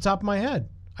have it off the top of my head.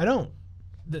 I don't.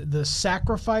 The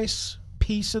sacrifice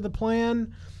piece of the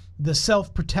plan, the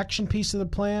self-protection piece of the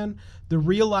plan, the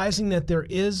realizing that there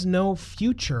is no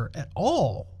future at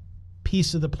all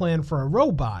piece of the plan for a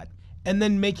robot, and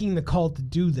then making the call to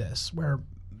do this, where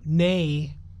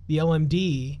Nay, the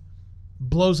LMD,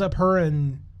 blows up her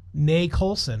and Nay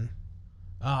Coulson.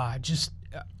 Just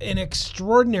an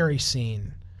extraordinary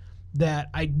scene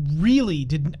that I really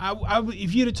didn't...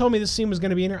 if you'd have told me this scene was going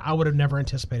to be in here, I would have never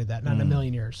anticipated that. Not in a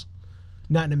million years.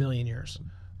 Not in a million years.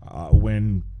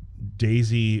 When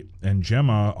Daisy and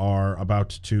Gemma are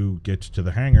about to get to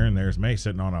the hangar, and there's May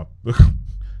sitting on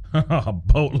a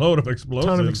boatload of explosives.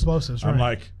 Ton of explosives, right. I'm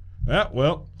like, yeah,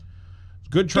 well,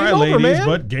 good try, Game over, ladies, man.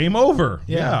 but game over.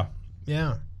 Yeah.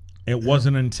 It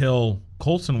wasn't until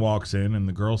Coulson walks in and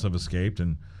the girls have escaped,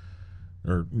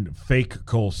 or fake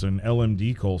Coulson,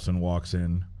 LMD Coulson walks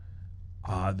in,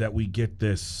 that we get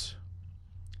this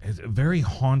very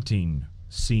haunting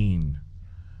scene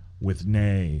with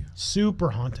Nay. Super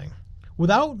haunting.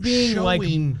 Without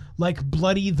being like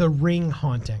Bloody the Ring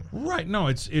haunting. Right. No,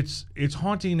 it's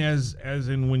haunting as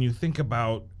in when you think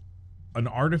about an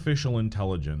artificial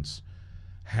intelligence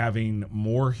having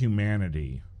more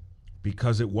humanity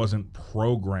because it wasn't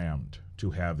programmed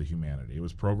to have the humanity. It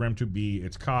was programmed to be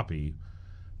its copy,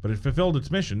 but it fulfilled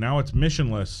its mission. Now it's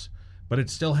missionless, but it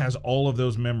still has all of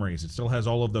those memories. It still has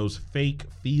all of those fake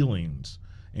feelings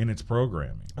in its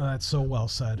programming. That's so well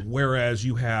said. Whereas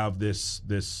you have this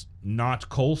not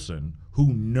Coulson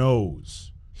who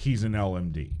knows he's an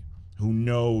LMD, who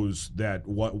knows that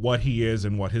what he is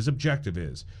and what his objective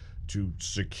is to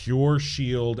secure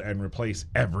S.H.I.E.L.D. and replace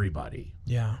everybody.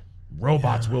 Yeah.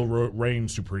 Robots will reign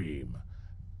supreme.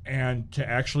 And to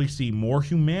actually see more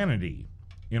humanity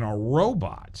in a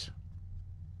robot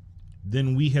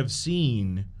than we have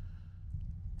seen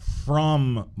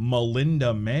from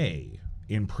Melinda May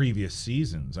in previous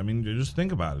seasons. I mean, just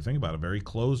think about it. Think about a very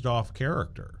closed-off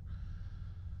character.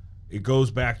 It goes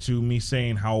back to me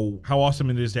saying how awesome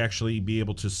it is to actually be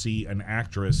able to see an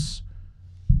actress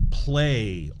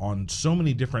play on so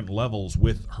many different levels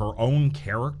with her own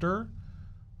character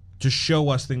to show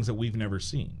us things that we've never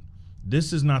seen.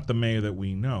 This is not the May that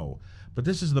we know, but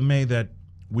this is the May that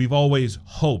we've always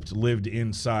hoped lived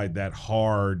inside that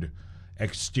hard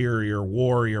exterior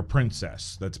warrior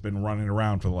princess that's been running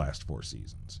around for the last 4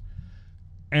 seasons.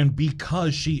 And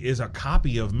because she is a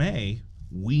copy of May,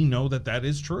 we know that that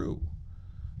is true.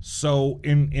 So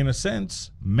in a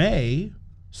sense, May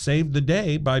saved the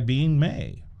day by being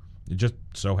May. It just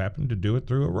so happened to do it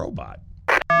through a robot.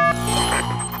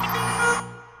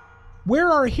 Where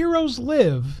our heroes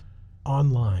live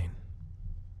online.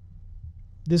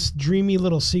 This dreamy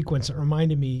little sequence that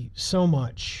reminded me so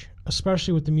much,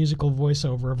 especially with the musical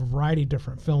voiceover of a variety of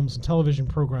different films and television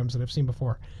programs that I've seen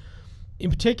before. In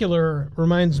particular,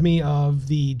 reminds me of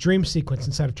the dream sequence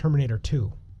inside of Terminator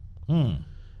 2.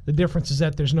 The difference is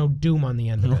that there's no doom on the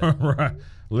end of it. Right.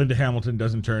 Linda Hamilton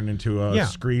doesn't turn into a Yeah.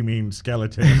 screaming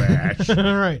skeleton of ash.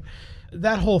 Right.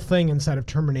 That whole thing inside of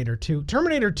Terminator 2.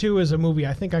 Terminator 2 is a movie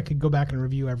I think I could go back and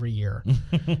review every year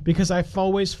because I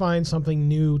always find something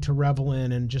new to revel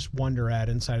in and just wonder at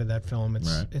inside of that film.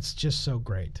 It's just so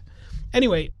great.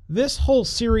 Anyway, this whole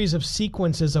series of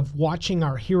sequences of watching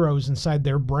our heroes inside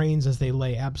their brains as they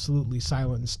lay absolutely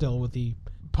silent and still, with the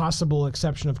possible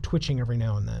exception of twitching every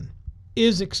now and then,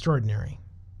 is extraordinary.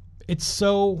 It's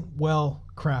so well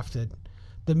crafted.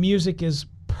 The music is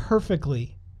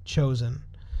perfectly chosen.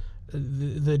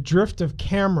 The drift of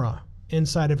camera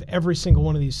inside of every single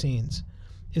one of these scenes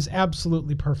is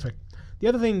absolutely perfect. The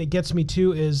other thing that gets me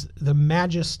too is the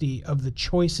majesty of the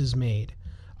choices made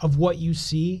of what you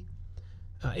see.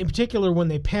 In particular, when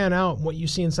they pan out, what you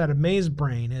see inside of May's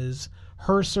brain is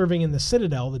her serving in the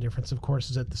Citadel. The difference, of course,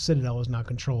 is that the Citadel is not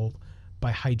controlled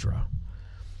by Hydra.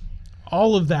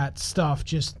 All of that stuff,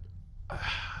 just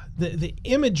the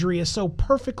imagery is so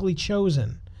perfectly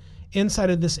chosen inside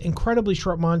of this incredibly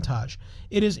short montage.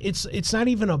 It's not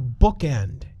even a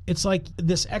bookend. It's like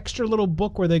this extra little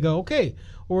book where they go, okay,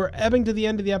 we're ebbing to the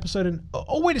end of the episode, and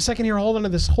oh, wait a second here, hold on to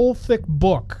this whole thick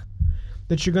book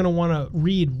that you're going to want to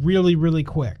read really, really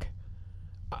quick.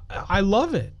 I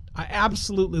love it. I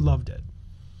absolutely loved it.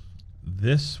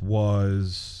 This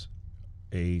was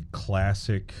a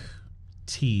classic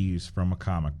tease from a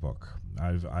comic book.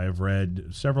 I've read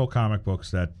several comic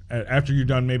books that after you're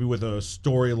done maybe with a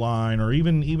storyline or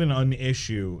even an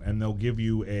issue, and they'll give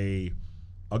you a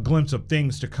glimpse of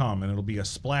things to come, and it'll be a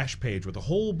splash page with a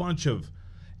whole bunch of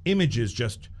images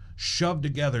just shoved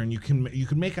together, and you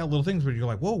can make out little things where you're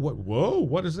like, whoa,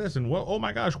 what is this? And whoa, oh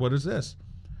my gosh, what is this?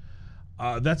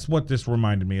 That's what this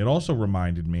reminded me. It also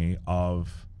reminded me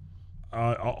of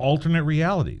alternate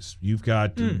realities. You've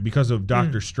got, because of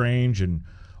Doctor Strange and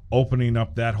opening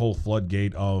up that whole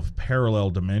floodgate of parallel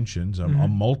dimensions, a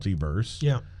multiverse.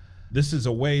 Yeah. This is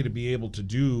a way to be able to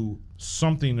do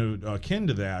something akin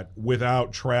to that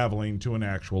without traveling to an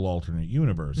actual alternate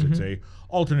universe. It's a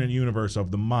alternate universe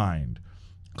of the mind,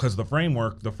 because the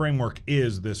framework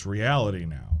is this reality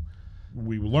now.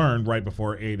 We learned right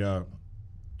before Ada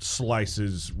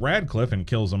slices Radcliffe and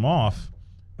kills him off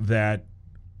that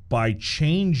by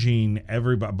changing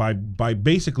everybody, by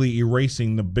basically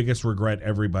erasing the biggest regret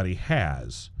everybody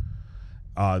has,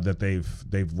 that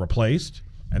they've replaced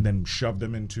and then shoved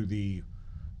them into the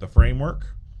framework,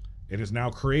 it has now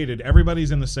created,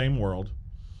 everybody's in the same world,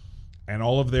 and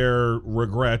all of their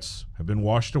regrets have been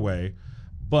washed away.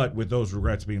 But with those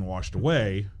regrets being washed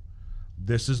away,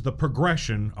 this is the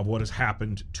progression of what has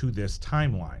happened to this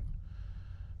timeline.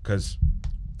 Because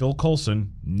Phil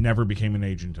Coulson never became an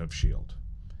agent of S.H.I.E.L.D.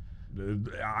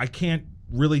 I can't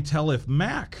really tell if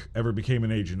Mac ever became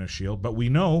an agent of S.H.I.E.L.D., but we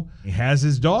know he has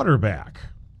his daughter back.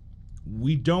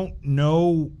 We don't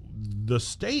know the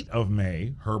state of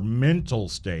May, her mental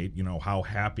state, how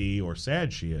happy or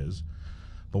sad she is,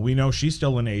 but we know she's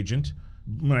still an agent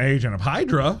of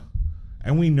Hydra,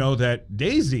 and we know that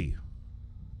Daisy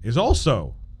is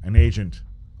also an agent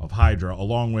of Hydra,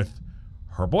 along with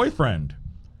her boyfriend,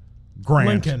 Grant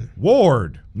Lincoln.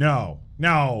 Ward. No.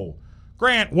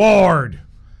 Grant Ward.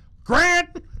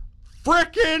 Grant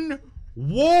frickin'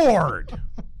 Ward.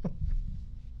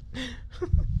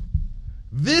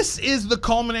 This is the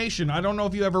culmination. I don't know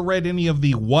if you ever read any of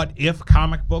the What If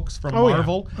comic books from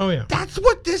Marvel. Yeah. Oh, yeah. That's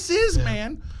what this is,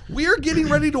 man. We're getting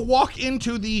ready to walk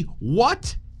into the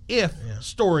What If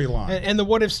storyline. And the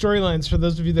What If storylines, for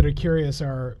those of you that are curious,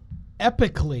 are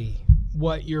epically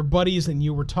what your buddies and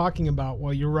you were talking about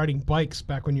while you were riding bikes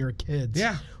back when you were kids.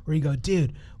 Yeah. Where you go,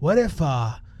 dude, what if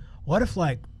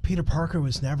like Peter Parker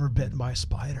was never bitten by a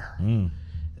spider?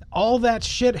 All that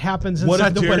shit happens inside What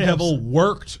if the What Daredevil Ifs.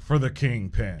 worked for the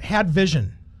Kingpin? Had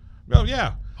vision. Oh,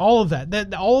 yeah. All of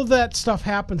that. All of that stuff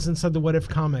happens inside the What If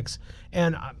comics.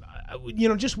 And,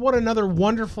 just what another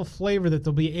wonderful flavor that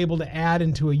they'll be able to add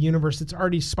into a universe that's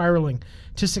already spiraling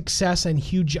to success and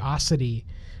hugeosity.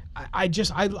 I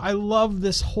love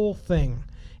this whole thing.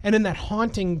 And in that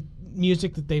haunting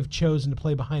music that they've chosen to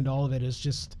play behind all of it is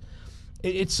just,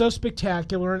 it's so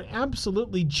spectacular and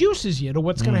absolutely juices you to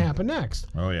what's going to happen next.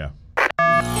 Oh, yeah.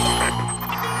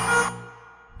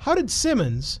 How did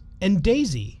Simmons and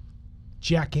Daisy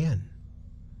jack in?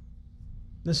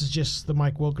 This is just the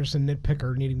Mike Wilkerson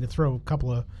nitpicker needing to throw a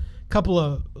couple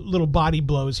of little body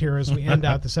blows here as we end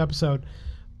out this episode.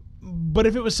 But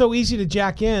if it was so easy to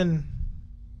jack in,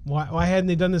 why hadn't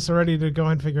they done this already to go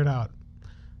ahead and figure it out?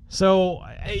 So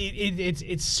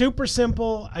it's super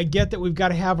simple. I get that we've got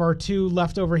to have our two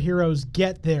leftover heroes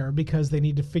get there because they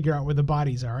need to figure out where the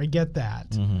bodies are. I get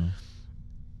that.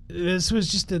 this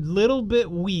was just a little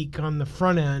bit weak on the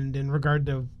front end in regard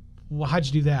to, well, how'd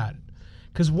you do that?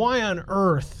 Because why on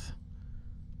earth,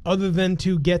 other than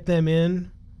to get them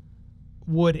in,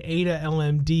 would Ada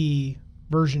LMD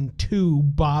version 2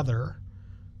 bother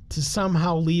to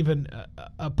somehow leave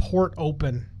a port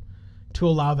open to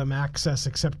allow them access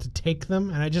except to take them?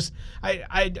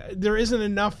 And there isn't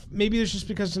enough, maybe it's just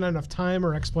because there's not enough time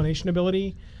or explanation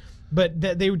ability, but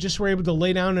that they just were able to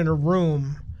lay down in a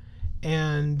room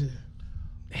and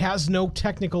has no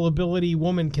technical ability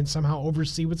woman can somehow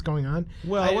oversee what's going on.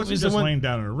 Well, it wasn't just laying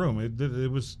down in a room.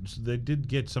 It was they did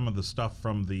get some of the stuff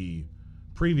from the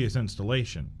previous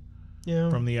installation,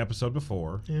 from the episode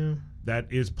before. Yeah. That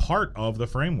is part of the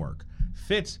framework.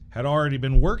 Fitz had already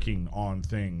been working on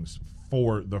things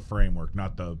for the framework,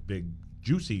 not the big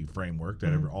juicy framework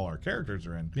that all our characters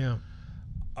are in. Yeah.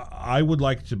 I would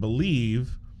like to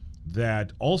believe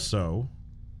that also,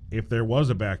 if there was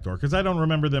a backdoor, because I don't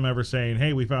remember them ever saying,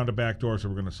 hey, we found a backdoor, so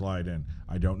we're going to slide in.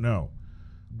 I don't know.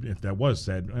 If that was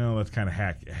said, well, that's kind of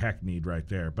hackneyed right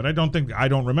there. But I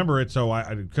don't remember it, so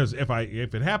because if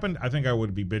it happened, I think I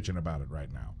would be bitching about it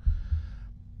right now.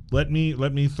 Let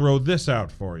me throw this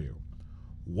out for you.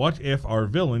 What if our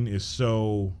villain is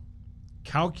so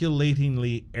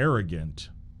calculatingly arrogant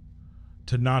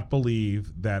to not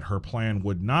believe that her plan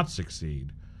would not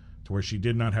succeed, to where she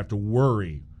did not have to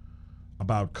worry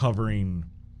about covering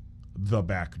the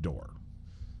back door?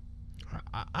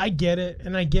 I get it,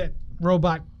 and I get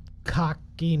robot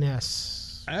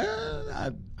cockiness.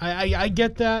 I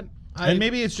get that. And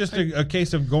maybe it's just a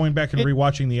case of going back and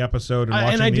rewatching the episode and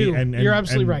watching and I do. You're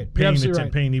absolutely right.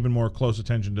 Paying even more close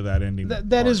attention to that ending.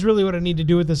 That is really what I need to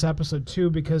do with this episode too,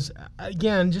 because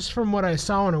again, just from what I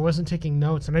saw when I wasn't taking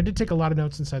notes, and I did take a lot of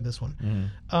notes inside this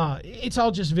one, it's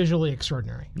all just visually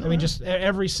extraordinary. I mean, just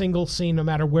every single scene, no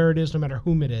matter where it is, no matter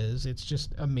whom it is, it's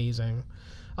just amazing.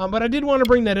 But I did want to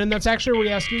bring that in. That's actually where we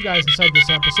asked you guys inside this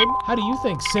episode, how do you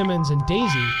think Simmons and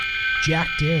Daisy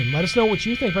jacked in? Let us know what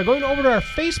you think by going over to our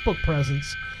Facebook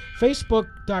presence,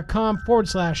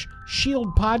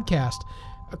 facebook.com/Shield Podcast.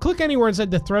 Click anywhere inside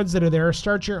the threads that are there,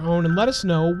 start your own, and let us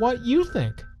know what you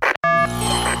think.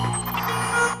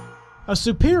 A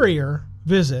superior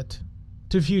visit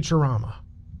to Futurama.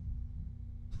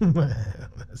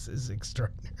 This is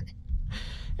extraordinary.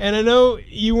 And I know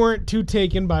you weren't too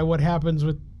taken by what happens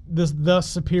with the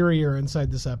superior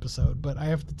inside this episode, but I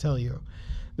have to tell you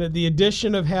that the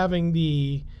addition of having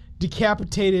the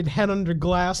decapitated head under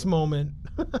glass moment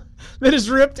that is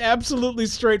ripped absolutely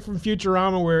straight from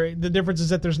Futurama, where the difference is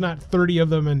that there's not 30 of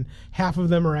them and half of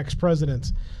them are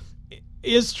ex-presidents,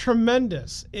 is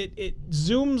tremendous. It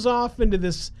zooms off into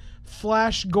this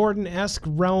Flash Gordon-esque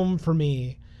realm for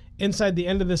me inside the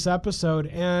end of this episode,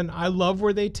 and I love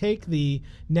where they take the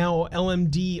now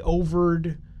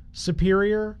LMD-overed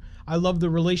superior. I love the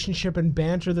relationship and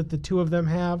banter that the two of them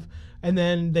have, and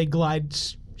then they glide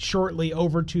shortly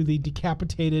over to the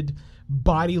decapitated,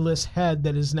 bodiless head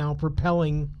that is now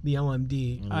propelling the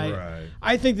LMD. Right.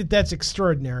 I think that's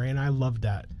extraordinary, and I love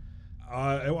that.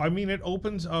 I mean, it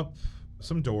opens up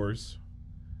some doors.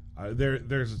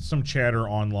 There's some chatter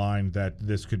online that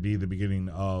this could be the beginning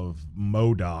of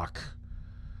MODOK.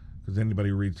 Because anybody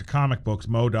who reads the comic books,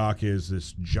 MODOK is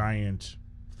this giant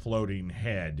floating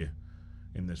head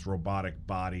in this robotic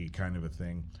body kind of a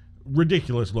thing.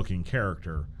 Ridiculous looking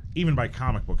character, even by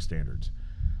comic book standards.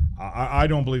 I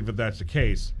don't believe that that's the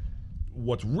case.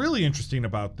 What's really interesting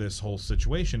about this whole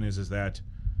situation is that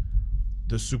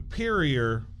the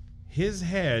superior, his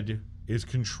head is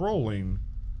controlling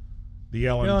the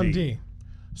LMD.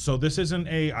 So this isn't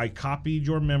I copied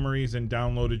your memories and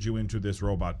downloaded you into this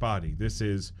robot body. This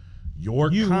is your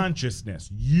consciousness.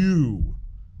 You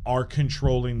are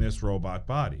controlling this robot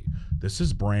body. This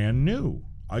is brand new.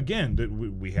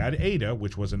 Again, we had Ada,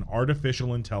 which was an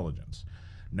artificial intelligence.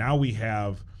 Now we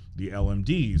have the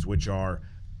LMDs, which are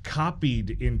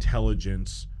copied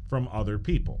intelligence from other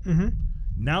people. Mm-hmm.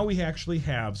 Now we actually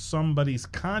have somebody's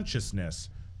consciousness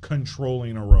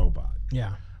controlling a robot.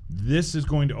 Yeah. This is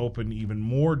going to open even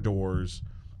more doors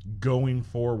going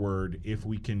forward if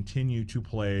we continue to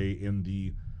play in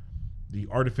the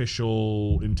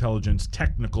artificial intelligence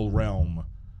technical realm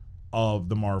of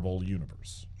the Marvel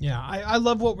Universe. Yeah, I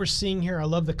love what we're seeing here. I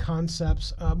love the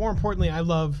concepts. More importantly, I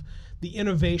love the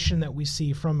innovation that we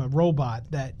see from a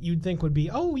robot that you'd think would be,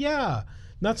 oh yeah,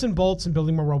 nuts and bolts and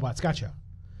building more robots. Gotcha.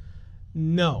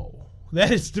 No,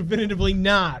 that is definitively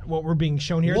not what we're being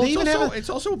shown here. Well, it's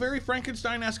also very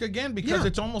Frankenstein-esque again, because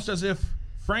it's almost as if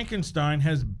Frankenstein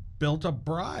has built a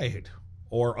bride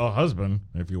or a husband,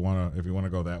 if you want to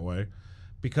go that way.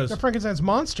 Because Frankenstein's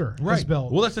monster has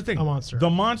built that's the thing. a monster. The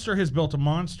monster has built a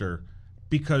monster,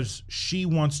 because she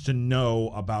wants to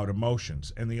know about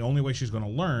emotions. And the only way she's going to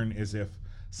learn is if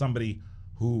somebody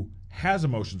who has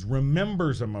emotions,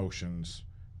 remembers emotions,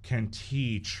 can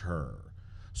teach her.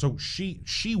 So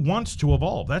she wants to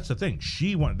evolve. That's the thing.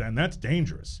 And that's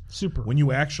dangerous. Super. When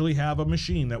you actually have a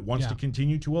machine that wants to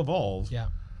continue to evolve,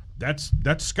 that's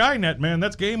Skynet, man.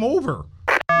 That's game over.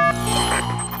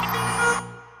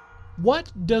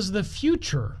 What does the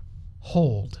future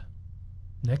hold?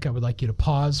 Nick, I would like you to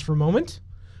pause for a moment.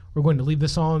 We're going to leave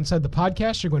this all inside the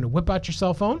podcast. You're going to whip out your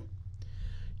cell phone.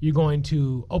 You're going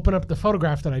to open up the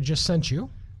photograph that I just sent you.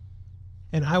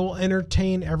 And I will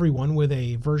entertain everyone with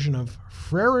a version of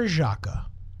Frere Jacques.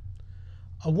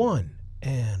 A 1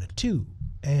 and a 2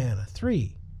 and a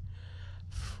 3.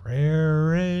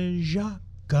 Frere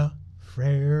Jacques,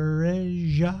 Frere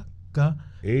Jacques.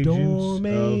 Agents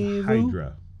of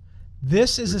Hydra.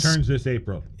 This is returns this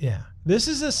April. Yeah. This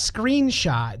is a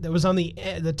screenshot that was on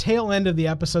the tail end of the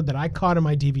episode that I caught in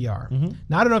my DVR. Mm-hmm.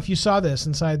 Now, I don't know if you saw this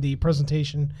inside the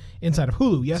presentation inside of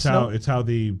Hulu. Yes, no? It's how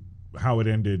it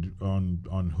ended on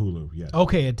Hulu. Yes.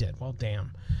 Okay, it did. Well,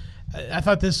 damn. I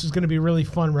thought this was going to be a really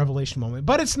fun revelation moment,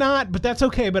 but it's not. But that's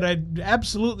okay. But I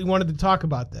absolutely wanted to talk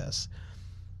about this.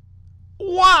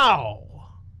 Wow.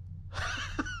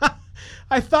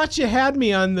 I thought you had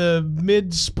me on the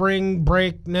mid-spring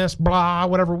breakness, blah,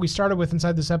 whatever we started with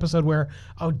inside this episode where,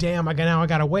 oh, damn, I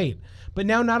got to wait. But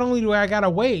now not only do I got to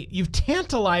wait, you've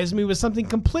tantalized me with something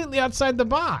completely outside the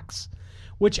box,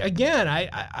 which, again,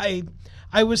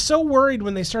 I was so worried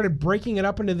when they started breaking it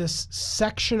up into this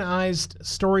sectionized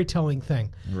storytelling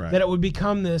thing that it would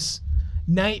become this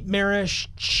nightmarish,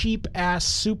 cheap-ass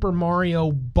Super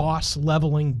Mario boss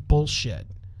leveling bullshit.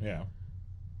 Yeah.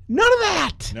 None of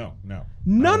that. No.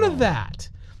 None of that.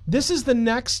 This is the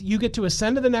next. You get to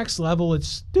ascend to the next level.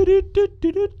 It's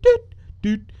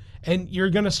and you're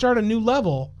going to start a new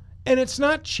level, and it's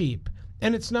not cheap,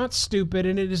 and it's not stupid,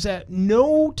 and it is at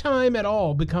no time at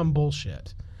all become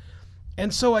bullshit.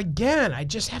 And so again, I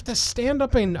just have to stand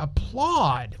up and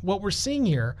applaud what we're seeing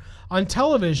here on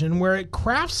television, where it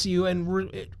crafts you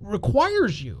and it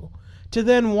requires you to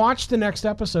then watch the next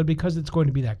episode because it's going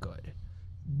to be that good.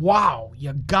 Wow,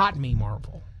 you got me,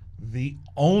 Marvel. The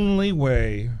only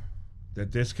way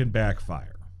that this can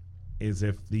backfire is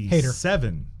if the Hater.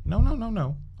 7...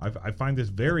 No. I find this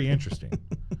very interesting.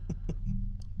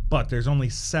 But there's only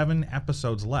 7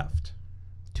 episodes left.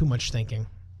 Too much thinking.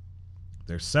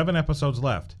 There's 7 episodes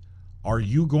left. Are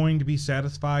you going to be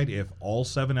satisfied if all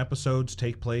 7 episodes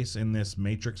take place in this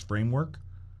Matrix framework?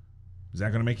 Is that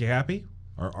going to make you happy?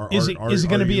 Is it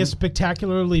going to be as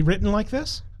spectacularly written like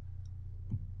this?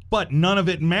 But none of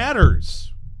it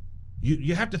matters.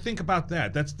 You have to think about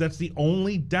that. That's the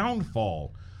only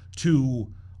downfall to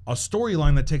a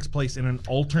storyline that takes place in an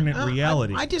alternate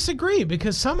reality. I disagree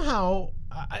because somehow,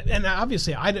 and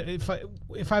obviously, if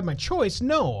I had my choice,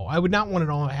 no, I would not want it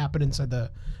all to happen inside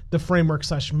the framework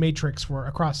 / matrix for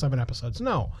across 7 episodes.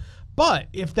 No, but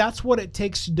if that's what it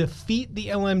takes to defeat the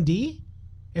LMD,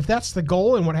 if that's the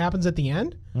goal and what happens at the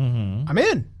end, I'm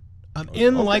in. I'm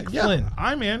in Flynn.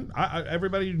 I'm in.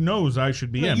 Everybody knows I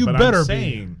should be in. You but better I'm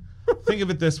saying, think of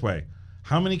it this way.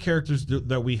 How many characters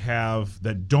that we have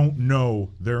that don't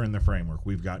know they're in the framework?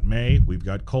 We've got May, we've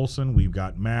got Coulson, we've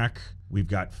got Mac, we've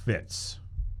got Fitz,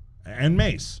 and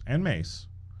Mace.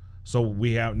 So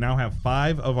we now have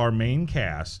 5 of our main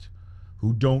cast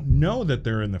who don't know that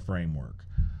they're in the framework.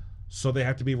 So they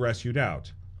have to be rescued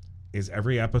out. Is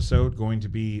every episode going to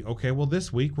be, okay, well,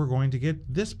 this week we're going to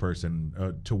get this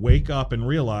person to wake up and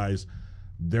realize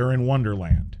they're in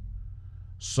Wonderland.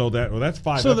 So that's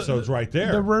 5 episodes right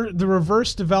there. The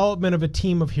reverse development of a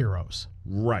team of heroes.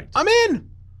 Right. I'm in.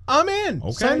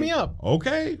 Okay. Sign me up.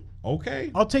 Okay.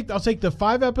 I'll take the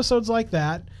 5 episodes like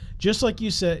that, just like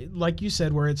you said,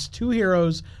 where it's 2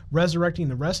 heroes resurrecting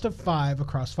the rest of 5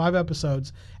 across 5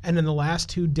 episodes, and then the last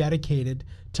 2 dedicated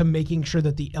to making sure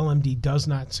that the LMD does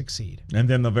not succeed. And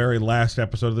then the very last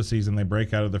episode of the season, they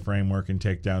break out of the framework and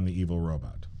take down the evil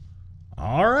robot.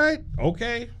 All right.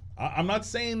 Okay. I'm not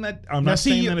saying that. I'm not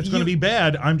saying that it's going to be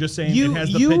bad. I'm just saying it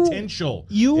has the potential.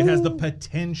 It has the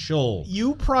potential.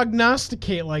 You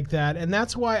prognosticate like that, and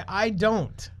that's why I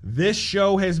don't. This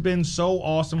show has been so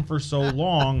awesome for so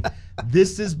long.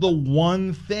 This is the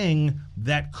one thing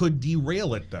that could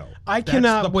derail it, though. I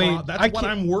cannot wait. That's what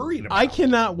I'm worried about. I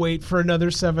cannot wait for another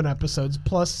 7 episodes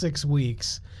plus 6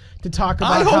 weeks to talk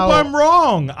about. I hope I'm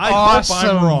wrong. I hope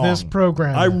I'm wrong. This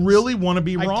program. I really want to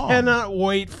be wrong. I cannot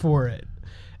wait for it.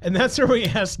 And that's where we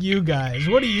ask you guys,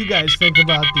 what do you guys think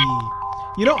about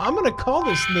I'm going to call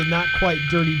this the not quite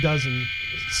dirty dozen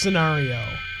scenario,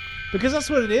 because that's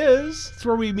what it is. It's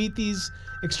where we meet these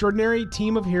extraordinary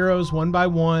team of heroes one by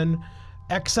one,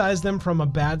 excise them from a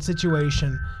bad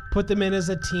situation, put them in as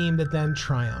a team that then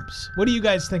triumphs. What do you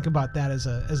guys think about that as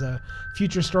a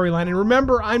future storyline? And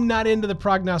remember, I'm not into the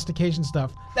prognostication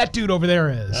stuff. That dude over there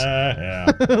is.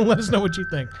 Yeah. Let us know what you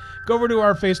think. Go over to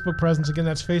our Facebook presence. Again,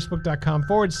 that's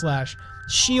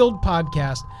facebook.com/Shield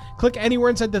Podcast. Click anywhere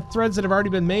inside the threads that have already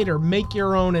been made or make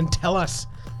your own and tell us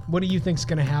what do you think is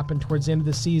going to happen towards the end of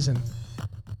the season.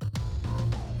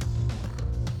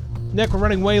 Nick, we're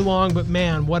running way long, but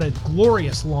man, what a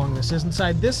glorious long this is.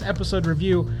 Inside this episode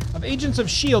review of Agents of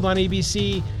S.H.I.E.L.D. on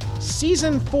ABC,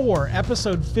 Season 4,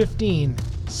 Episode 15,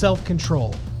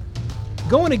 Self-Control.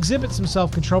 Go and exhibit some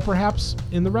self-control, perhaps,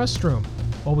 in the restroom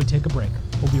while we take a break.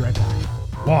 We'll be right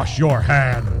back. Wash your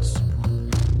hands.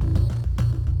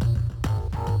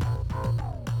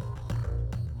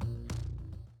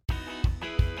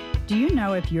 Do you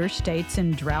know if your state's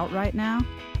in drought right now?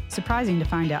 Surprising to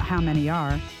find out how many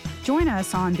are. Join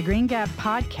us on the Green Gap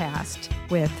Podcast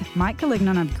with Mike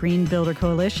Calignan of Green Builder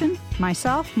Coalition,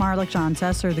 myself, Marla John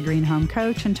Sesser, the Green Home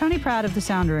Coach, and Tony Pratt of the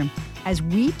Sound Room, as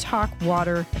we talk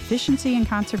water efficiency and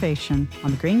conservation on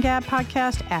the Green Gap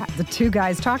Podcast at the Two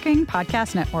Guys Talking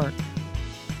Podcast Network.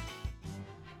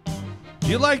 Do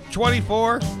you like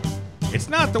 24? It's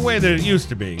not the way that it used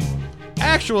to be.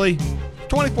 Actually,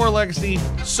 24 Legacy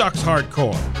sucks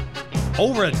hardcore.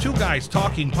 Over at Two Guys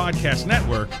Talking Podcast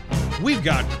Network, we've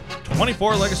got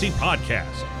 24 Legacy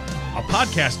Podcast, a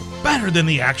podcast better than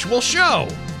the actual show.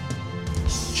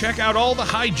 Check out all the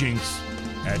hijinks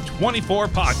at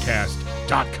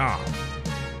 24podcast.com.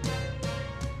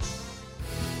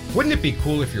 Wouldn't it be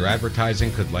cool if your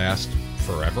advertising could last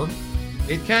forever?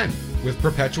 It can with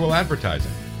perpetual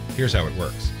advertising. Here's how it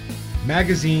works.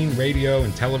 Magazine, radio,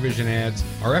 and television ads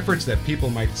are efforts that people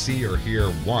might see or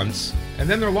hear once, and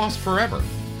then they're lost forever.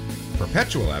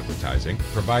 Perpetual advertising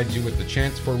provides you with the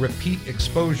chance for repeat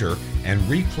exposure and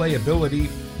replayability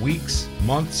weeks,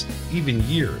 months, even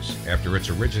years after it's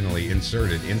originally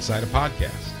inserted inside a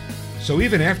podcast. So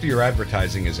even after your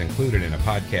advertising is included in a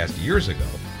podcast years ago,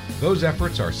 those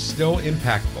efforts are still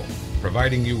impactful,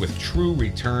 providing you with true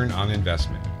return on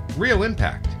investment. Real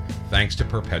impact, thanks to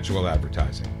perpetual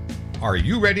advertising. Are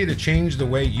you ready to change the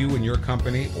way you and your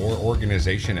company or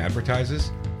organization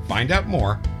advertises? Find out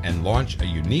more and launch a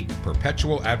unique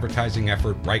perpetual advertising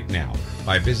effort right now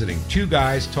by visiting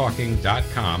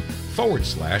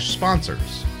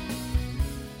twoguystalking.com/sponsors.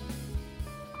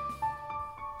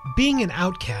 Being an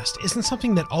outcast isn't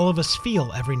something that all of us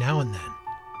feel every now and then.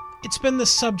 It's been the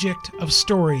subject of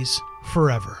stories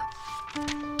forever.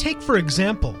 Take, for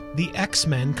example, the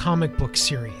X-Men comic book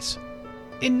series.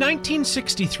 In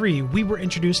 1963, we were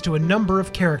introduced to a number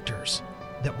of characters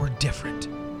that were different.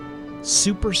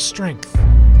 Super strength,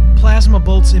 plasma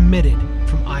bolts emitted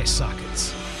from eye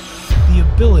sockets, the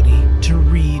ability to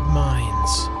read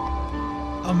minds,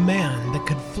 a man that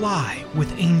could fly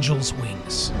with angel's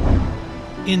wings.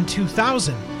 In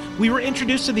 2000, we were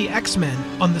introduced to the X-Men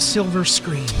on the silver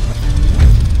screen.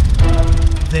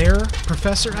 There,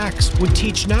 Professor X would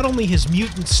teach not only his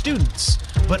mutant students,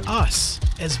 but us,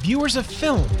 as viewers of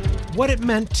film, what it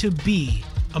meant to be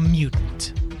a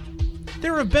mutant.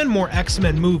 There have been more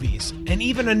X-Men movies, and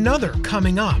even another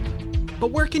coming up.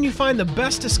 But where can you find the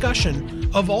best discussion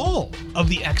of all of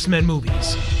the X-Men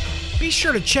movies? Be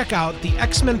sure to check out the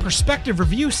X-Men Perspective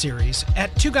Review series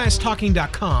at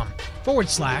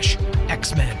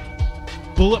twoguystalking.com/X-Men.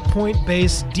 Bullet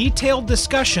point-based detailed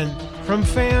discussion from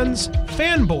fans,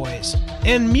 fanboys,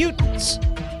 and mutants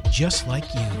just like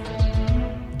you.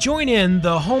 Join in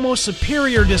the Homo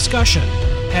Superior discussion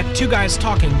at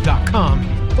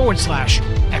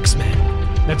twoguystalking.com/X-Men.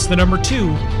 That's the number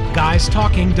 2,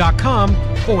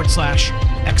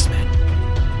 guystalking.com/X-Men.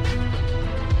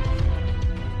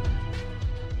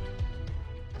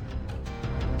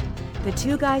 The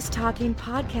Two Guys Talking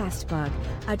Podcast Bug,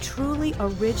 a truly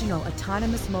original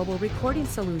autonomous mobile recording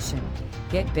solution.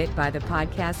 Get bit by the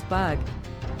podcast bug.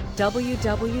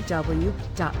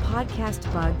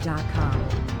 www.podcastbug.com.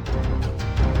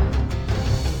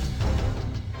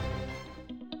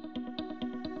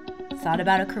 Thought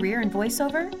about a career in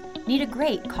voiceover? Need a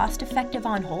great, cost-effective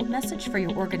on-hold message for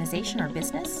your organization or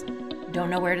business?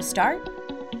 Don't know where to start?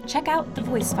 Check out The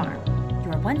Voice Farm,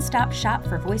 your one-stop shop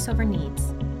for voiceover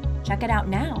needs. Check it out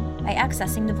now by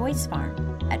accessing The Voice Farm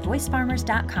at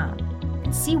voicefarmers.com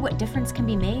and see what difference can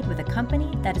be made with a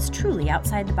company that is truly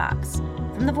outside the box.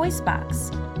 From the Voice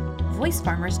Box,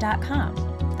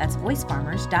 voicefarmers.com. That's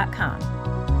voicefarmers.com.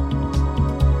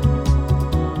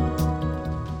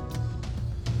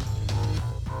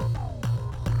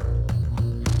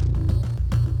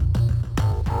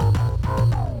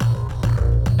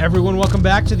 Everyone, welcome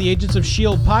back to the Agents of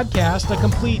S.H.I.E.L.D. podcast, a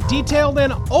complete, detailed,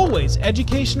 and always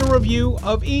educational review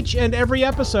of each and every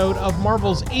episode of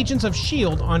Marvel's Agents of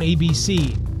S.H.I.E.L.D. on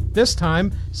ABC. This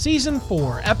time, Season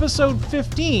 4, Episode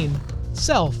 15,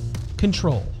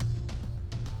 Self-Control.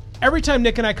 Every time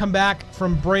Nick and I come back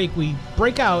from break, we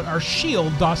break out our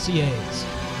S.H.I.E.L.D. dossiers.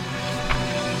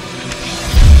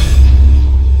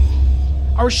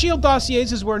 Our S.H.I.E.L.D.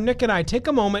 dossiers is where Nick and I take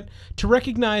a moment to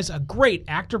recognize a great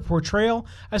actor portrayal,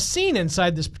 a scene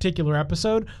inside this particular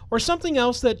episode, or something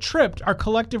else that tripped our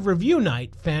collective review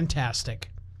night fantastic.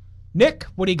 Nick,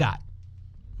 what do you got?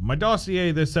 My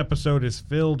dossier this episode is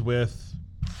filled with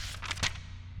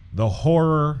the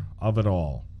horror of it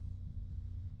all.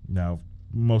 Now,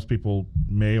 most people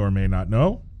may or may not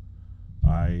know,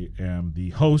 I am the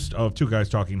host of Two Guys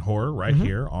Talking Horror right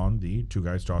here on the Two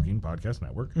Guys Talking Podcast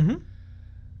Network.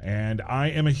 And I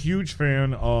am a huge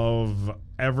fan of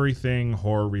everything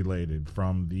horror related,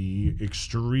 from the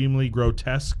extremely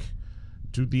grotesque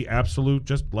to the absolute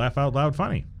just laugh out loud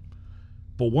funny.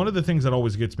 But one of the things that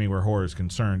always gets me where horror is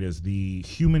concerned is the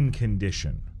human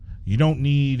condition. You don't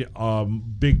need a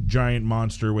big giant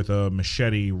monster with a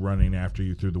machete running after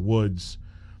you through the woods.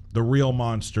 The real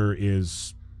monster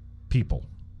is people.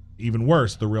 Even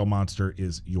worse, the real monster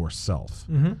is yourself.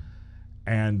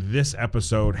 And this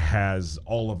episode has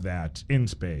all of that in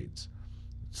spades.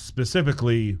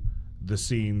 Specifically, the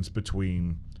scenes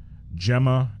between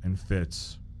Gemma and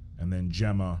Fitz, and then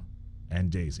Gemma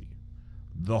and Daisy.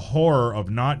 The horror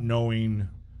of not knowing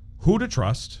who to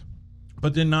trust,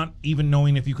 but then not even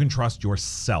knowing if you can trust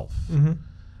yourself.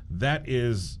 That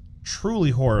is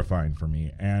truly horrifying for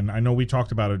me. And I know we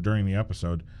talked about it during the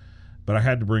episode, but I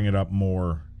had to bring it up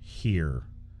more here,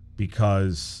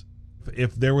 because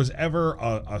if there was ever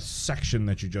a section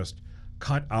that you just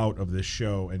cut out of this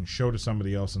show and show to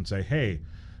somebody else and say, hey,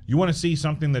 you want to see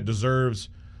something that deserves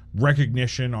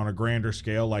recognition on a grander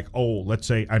scale, like, oh, let's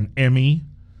say an Emmy,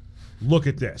 look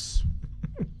at this.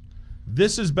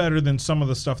 This is better than some of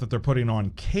the stuff that they're putting on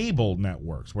cable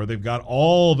networks, where they've got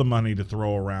all the money to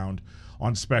throw around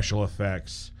on special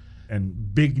effects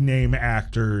and big name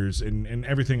actors and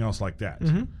everything else like that.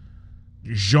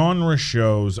 Genre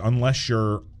shows, unless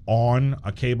you're on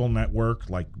a cable network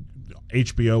like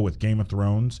HBO with Game of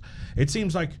Thrones, it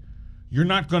seems like you're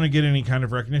not going to get any kind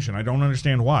of recognition. I don't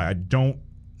understand why. I don't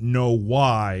know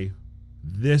why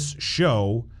this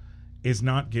show is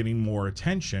not getting more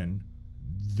attention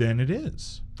than it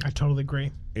is. I totally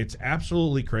agree. It's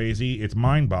absolutely crazy. It's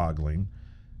mind-boggling.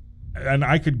 And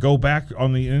I could go back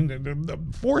on the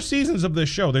 4 seasons of this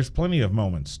show. There's plenty of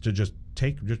moments to just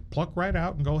pluck right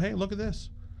out and go, hey, look at this.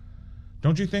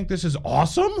 Don't you think this is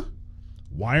awesome?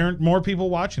 Why aren't more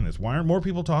people watching this? Why aren't more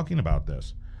people talking about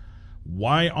this?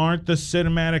 Why aren't the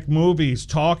cinematic movies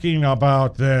talking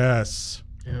about this?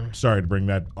 Sorry to bring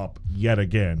that up yet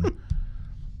again.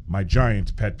 My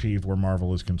giant pet peeve where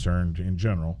Marvel is concerned in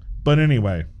general. But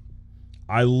anyway,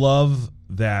 I love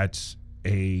that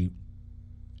a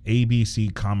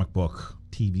ABC comic book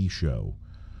TV show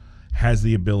has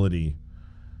the ability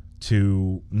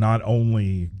to not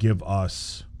only give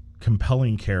us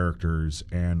compelling characters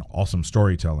and awesome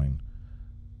storytelling,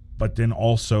 but then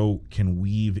also can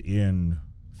weave in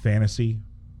fantasy,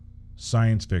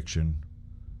 science fiction,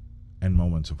 and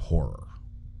moments of horror.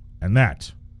 And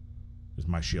that is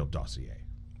my S.H.I.E.L.D. dossier.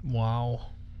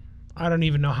 Wow. I don't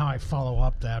even know how I follow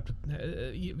up that.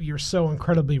 But you're so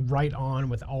incredibly right on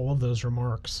with all of those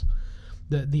remarks.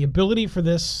 The ability for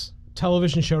this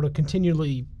television show to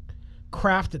continually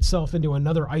craft itself into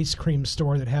another ice cream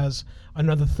store that has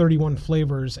another 31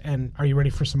 flavors, and are you ready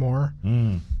for some more?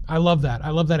 I love that. I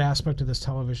love that aspect of this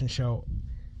television show.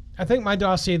 I think my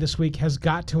dossier this week has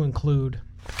got to include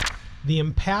the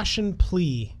impassioned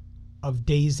plea of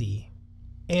Daisy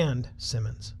and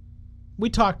Simmons. We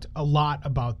talked a lot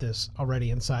about this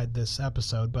already inside this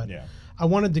episode, but I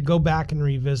wanted to go back and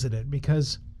revisit it,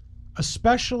 because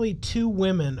especially two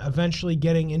women eventually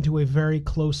getting into a very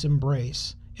close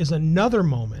embrace is another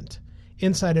moment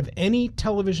inside of any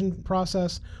television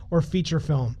process or feature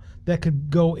film that could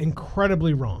go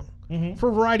incredibly wrong for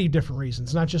a variety of different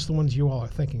reasons, not just the ones you all are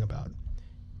thinking about.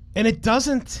 And it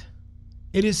doesn't.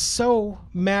 It is so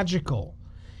magical.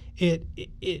 It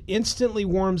instantly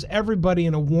warms everybody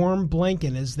in a warm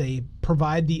blanket as they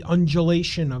provide the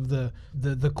undulation of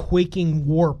the quaking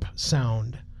warp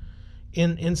sound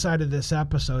inside of this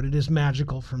episode. It is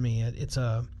magical for me. It's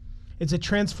a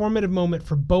transformative moment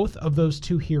for both of those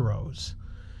two heroes.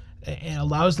 It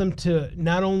allows them to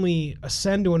not only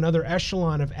ascend to another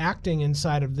echelon of acting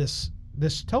inside of this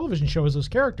television show as those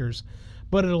characters,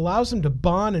 but it allows them to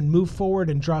bond and move forward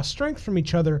and draw strength from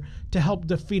each other to help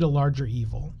defeat a larger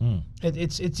evil.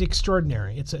 It's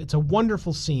extraordinary. It's a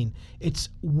wonderful scene. It's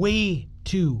way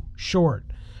too short,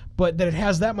 but that it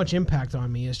has that much impact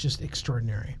on me is just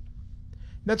extraordinary.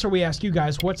 That's where we ask you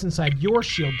guys, what's inside your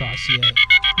S.H.I.E.L.D. dossier?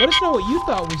 Let us know what you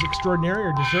thought was extraordinary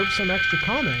or deserved some extra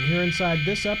comment here inside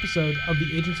this episode of the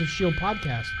Agents of S.H.I.E.L.D.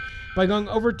 podcast by going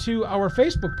over to our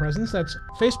Facebook presence. That's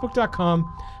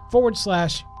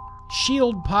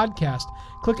facebook.com/S.H.I.E.L.D. podcast.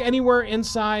 Click anywhere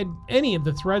inside any of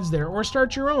the threads there or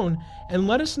start your own and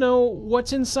let us know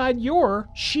what's inside your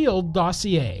S.H.I.E.L.D.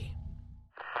 dossier.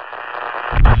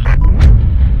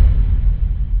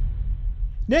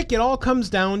 Nick, it all comes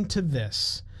down to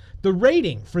this. The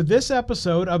rating for this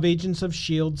episode of Agents of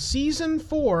S.H.I.E.L.D. Season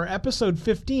 4, Episode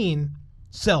 15,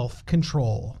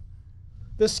 Self-Control.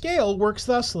 The scale works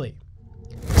thusly.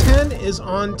 10 is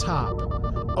on top.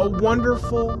 A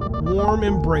wonderful, warm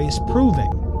embrace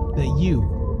proving that you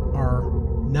are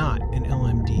not an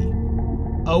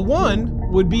LMD. A 1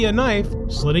 would be a knife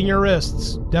slitting your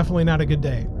wrists. Definitely not a good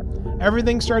day.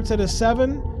 Everything starts at a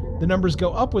 7. The numbers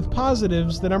go up with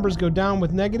positives, the numbers go down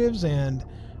with negatives, and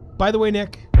by the way,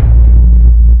 Nick,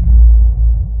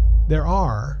 there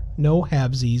are no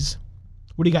halvesies.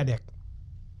 What do you got, Nick?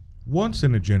 Once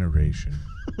in a generation,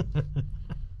 a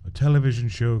television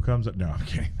show comes up. No, I'm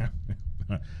kidding.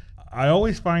 I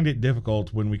always find it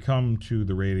difficult when we come to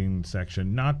the rating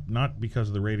section, not because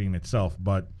of the rating itself,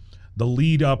 but the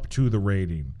lead up to the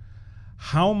rating.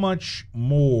 How much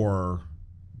more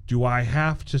do I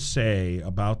have to say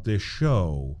about this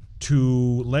show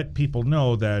to let people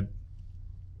know that,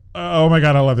 oh my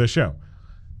God, I love this show?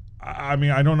 I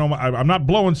mean, I don't know. I'm not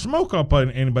blowing smoke up on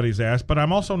anybody's ass, but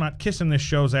I'm also not kissing this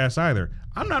show's ass either.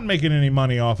 I'm not making any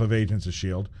money off of Agents of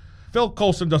S.H.I.E.L.D. Phil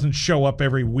Coulson doesn't show up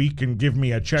every week and give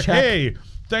me a check. Hey,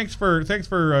 thanks for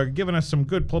giving us some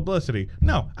good publicity.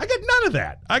 No, I get none of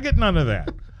that.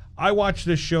 I watch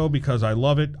this show because I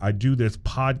love it. I do this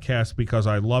podcast because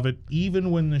I love it. Even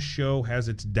when the show has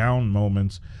its down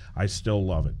moments, I still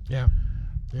love it. Yeah.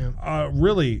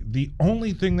 Really, the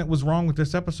only thing that was wrong with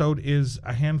this episode is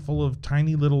a handful of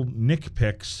tiny little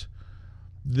nitpicks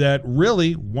that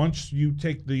really, once you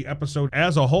take the episode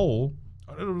as a whole,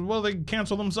 well, they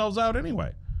cancel themselves out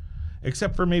anyway.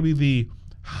 Except for maybe the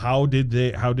how did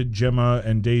Gemma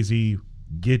and Daisy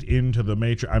get into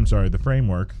the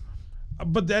framework.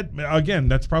 But that, again,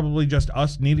 that's probably just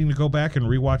us needing to go back and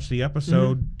rewatch the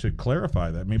episode to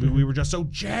clarify that. Maybe we were just so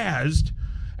jazzed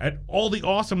at all the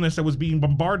awesomeness that was being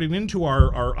bombarded into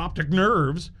our optic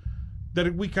nerves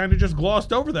that we kind of just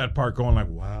glossed over that part, going like,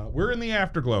 wow, we're in the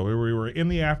afterglow. We were in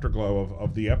the afterglow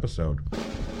of the episode.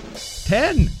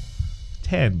 10.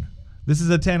 This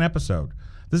is a 10 episode.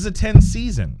 This is a 10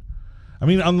 season. I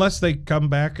mean, unless they come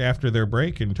back after their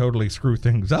break and totally screw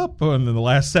things up in the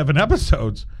last 7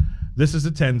 episodes, this is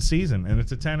a 10 season, and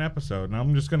it's a 10 episode, and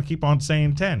I'm just going to keep on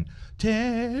saying 10.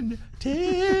 10.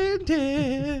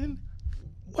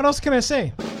 What else can I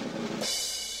say?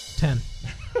 10.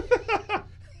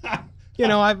 You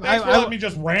know, let me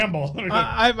just ramble.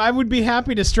 I would be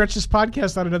happy to stretch this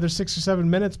podcast out another 6 or 7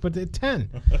 minutes, but 10.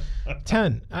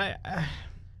 10.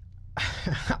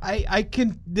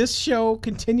 This show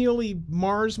continually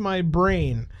mars my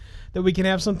brain that we can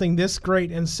have something this great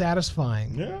and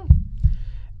satisfying. Yeah.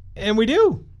 And we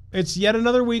do. It's yet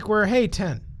another week where, hey,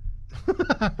 10.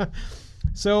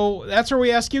 So that's where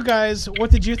we ask you guys, what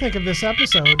did you think of this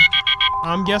episode?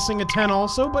 I'm guessing a 10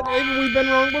 also, but maybe we've been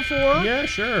wrong before. Yeah,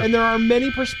 sure. And there are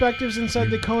many perspectives inside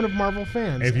the cone of Marvel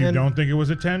fans. If you don't think it was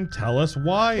a 10, tell us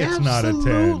why it's not a 10.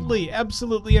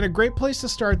 Absolutely. And a great place to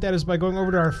start that is by going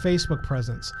over to our Facebook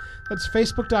presence. That's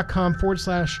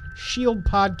facebook.com/S.H.I.E.L.D.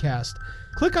 podcast.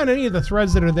 Click on any of the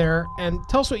threads that are there and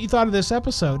tell us what you thought of this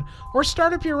episode, or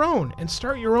start up your own and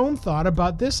start your own thought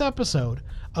about this episode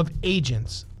of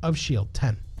Agents of S.H.I.E.L.D.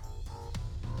 10.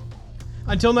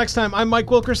 Until next time, I'm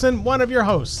Mike Wilkerson, one of your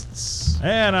hosts.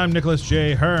 And I'm Nicholas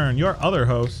J. Hearn, your other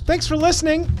host. Thanks for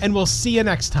listening, and we'll see you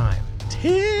next time.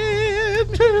 10.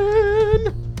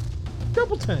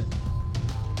 Double 10.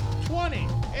 20.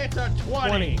 It's a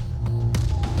 20.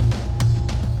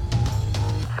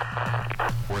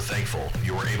 We're thankful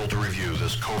you were able to review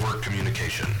this covert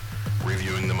communication,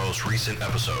 reviewing the most recent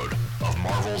episode of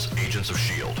Marvel's Agents of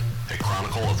S.H.I.E.L.D., a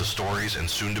chronicle of the stories and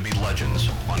soon-to-be legends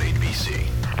on ABC.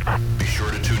 Be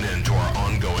sure to tune in to our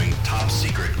ongoing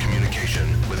top-secret communication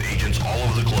with agents all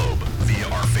over the globe via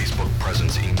our Facebook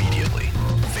presence immediately.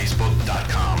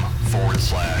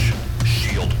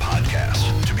 Facebook.com/S.H.I.E.L.D.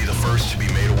 podcast to be the first to be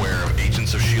made aware of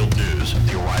Agents of S.H.I.E.L.D. news,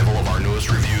 the arrival of our newest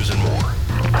reviews, and more.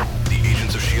 The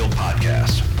Agents of S.H.I.E.L.D.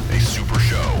 podcast, a super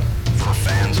show for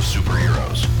fans of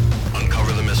superheroes.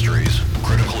 Uncover the mysteries,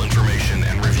 critical information,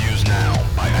 and reviews now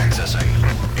by accessing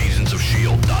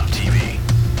agentsofshield.tv.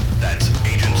 That's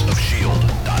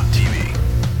agentsofshield.tv.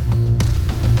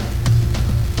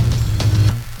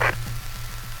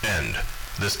 End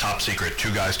this top secret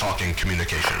two guys talking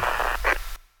communication.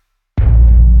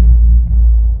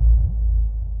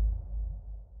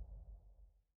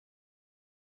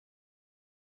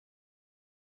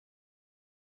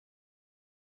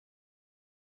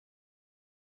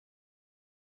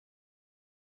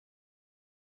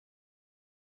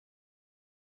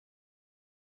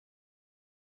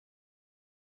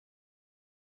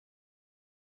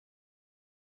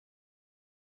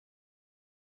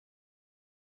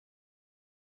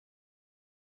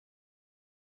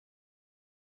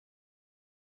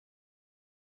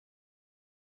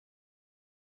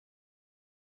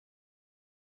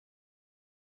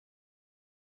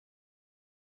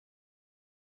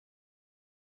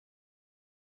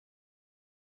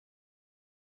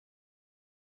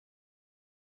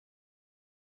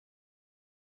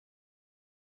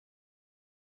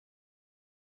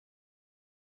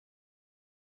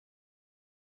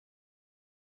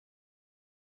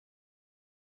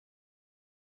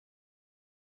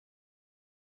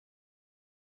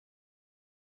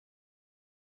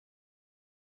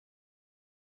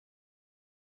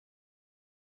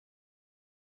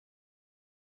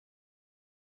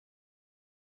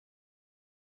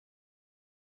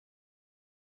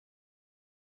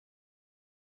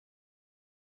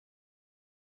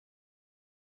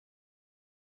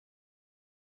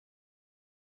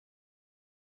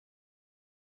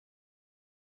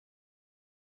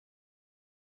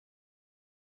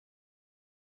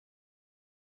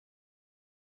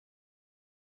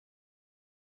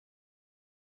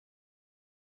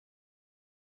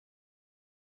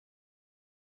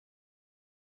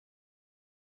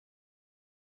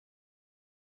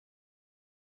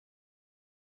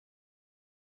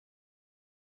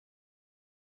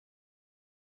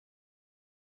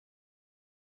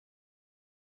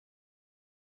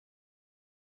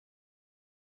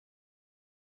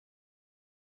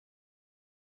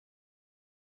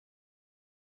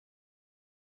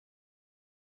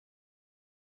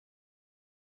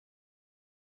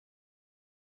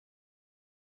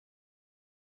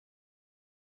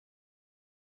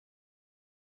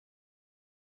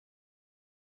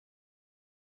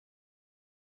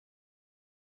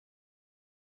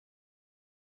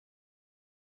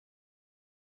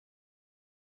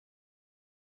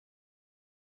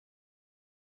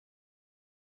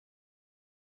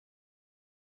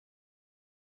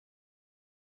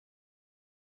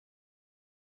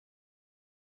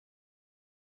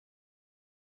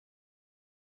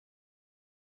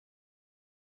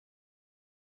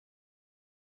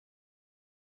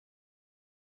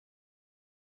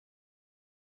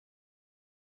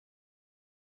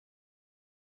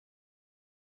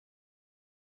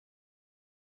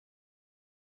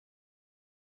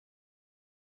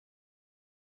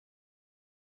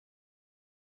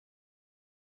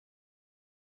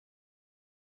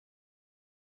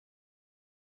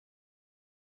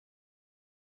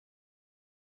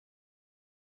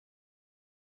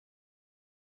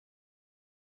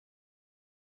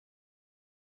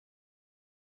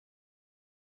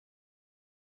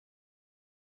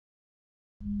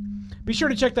 Be sure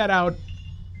to check that out.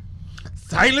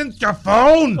 Silence your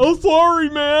phone! Oh, sorry,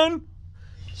 man.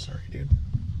 Sorry, dude.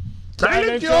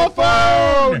 Silence your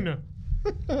phone!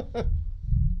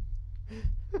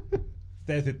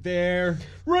 Says it there.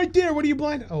 Right there. What are you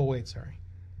blind? Oh, wait, sorry.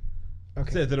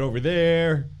 Okay. Says it over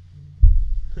there.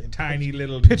 Tiny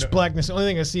little Pitch blackness. The only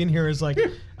thing I see in here is like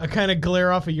a kind of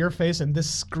glare off of your face and this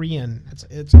screen.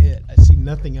 It's it. I see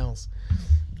nothing else.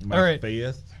 My All right.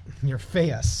 face. Your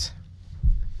face.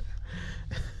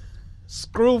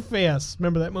 Screwface.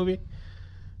 Remember that movie?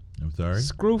 I'm sorry?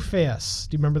 Screwface.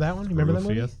 Do you remember that one? You remember that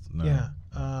movie? Screwface? No. Yeah.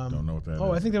 Don't know what that is.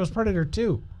 Oh, I think that was Predator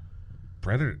 2.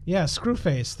 Predator? Yeah,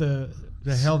 Screwface.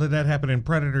 The hell did that happen in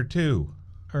Predator 2?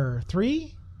 Or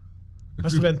 3?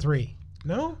 Must have been 3.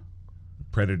 No?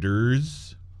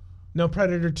 Predators. No,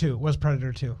 Predator 2. It was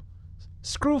Predator 2.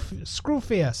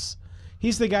 Screwface.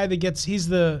 He's the guy that gets. He's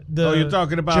the Oh, you're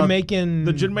talking about Jamaican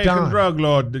the Jamaican Don. drug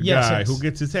lord guy yes. who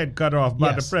gets his head cut off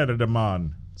by the Predator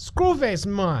man. Screwface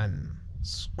man.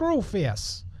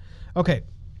 Screwface. Okay.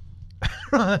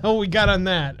 Oh, we got on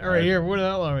that. All right, here. Where the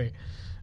hell are we?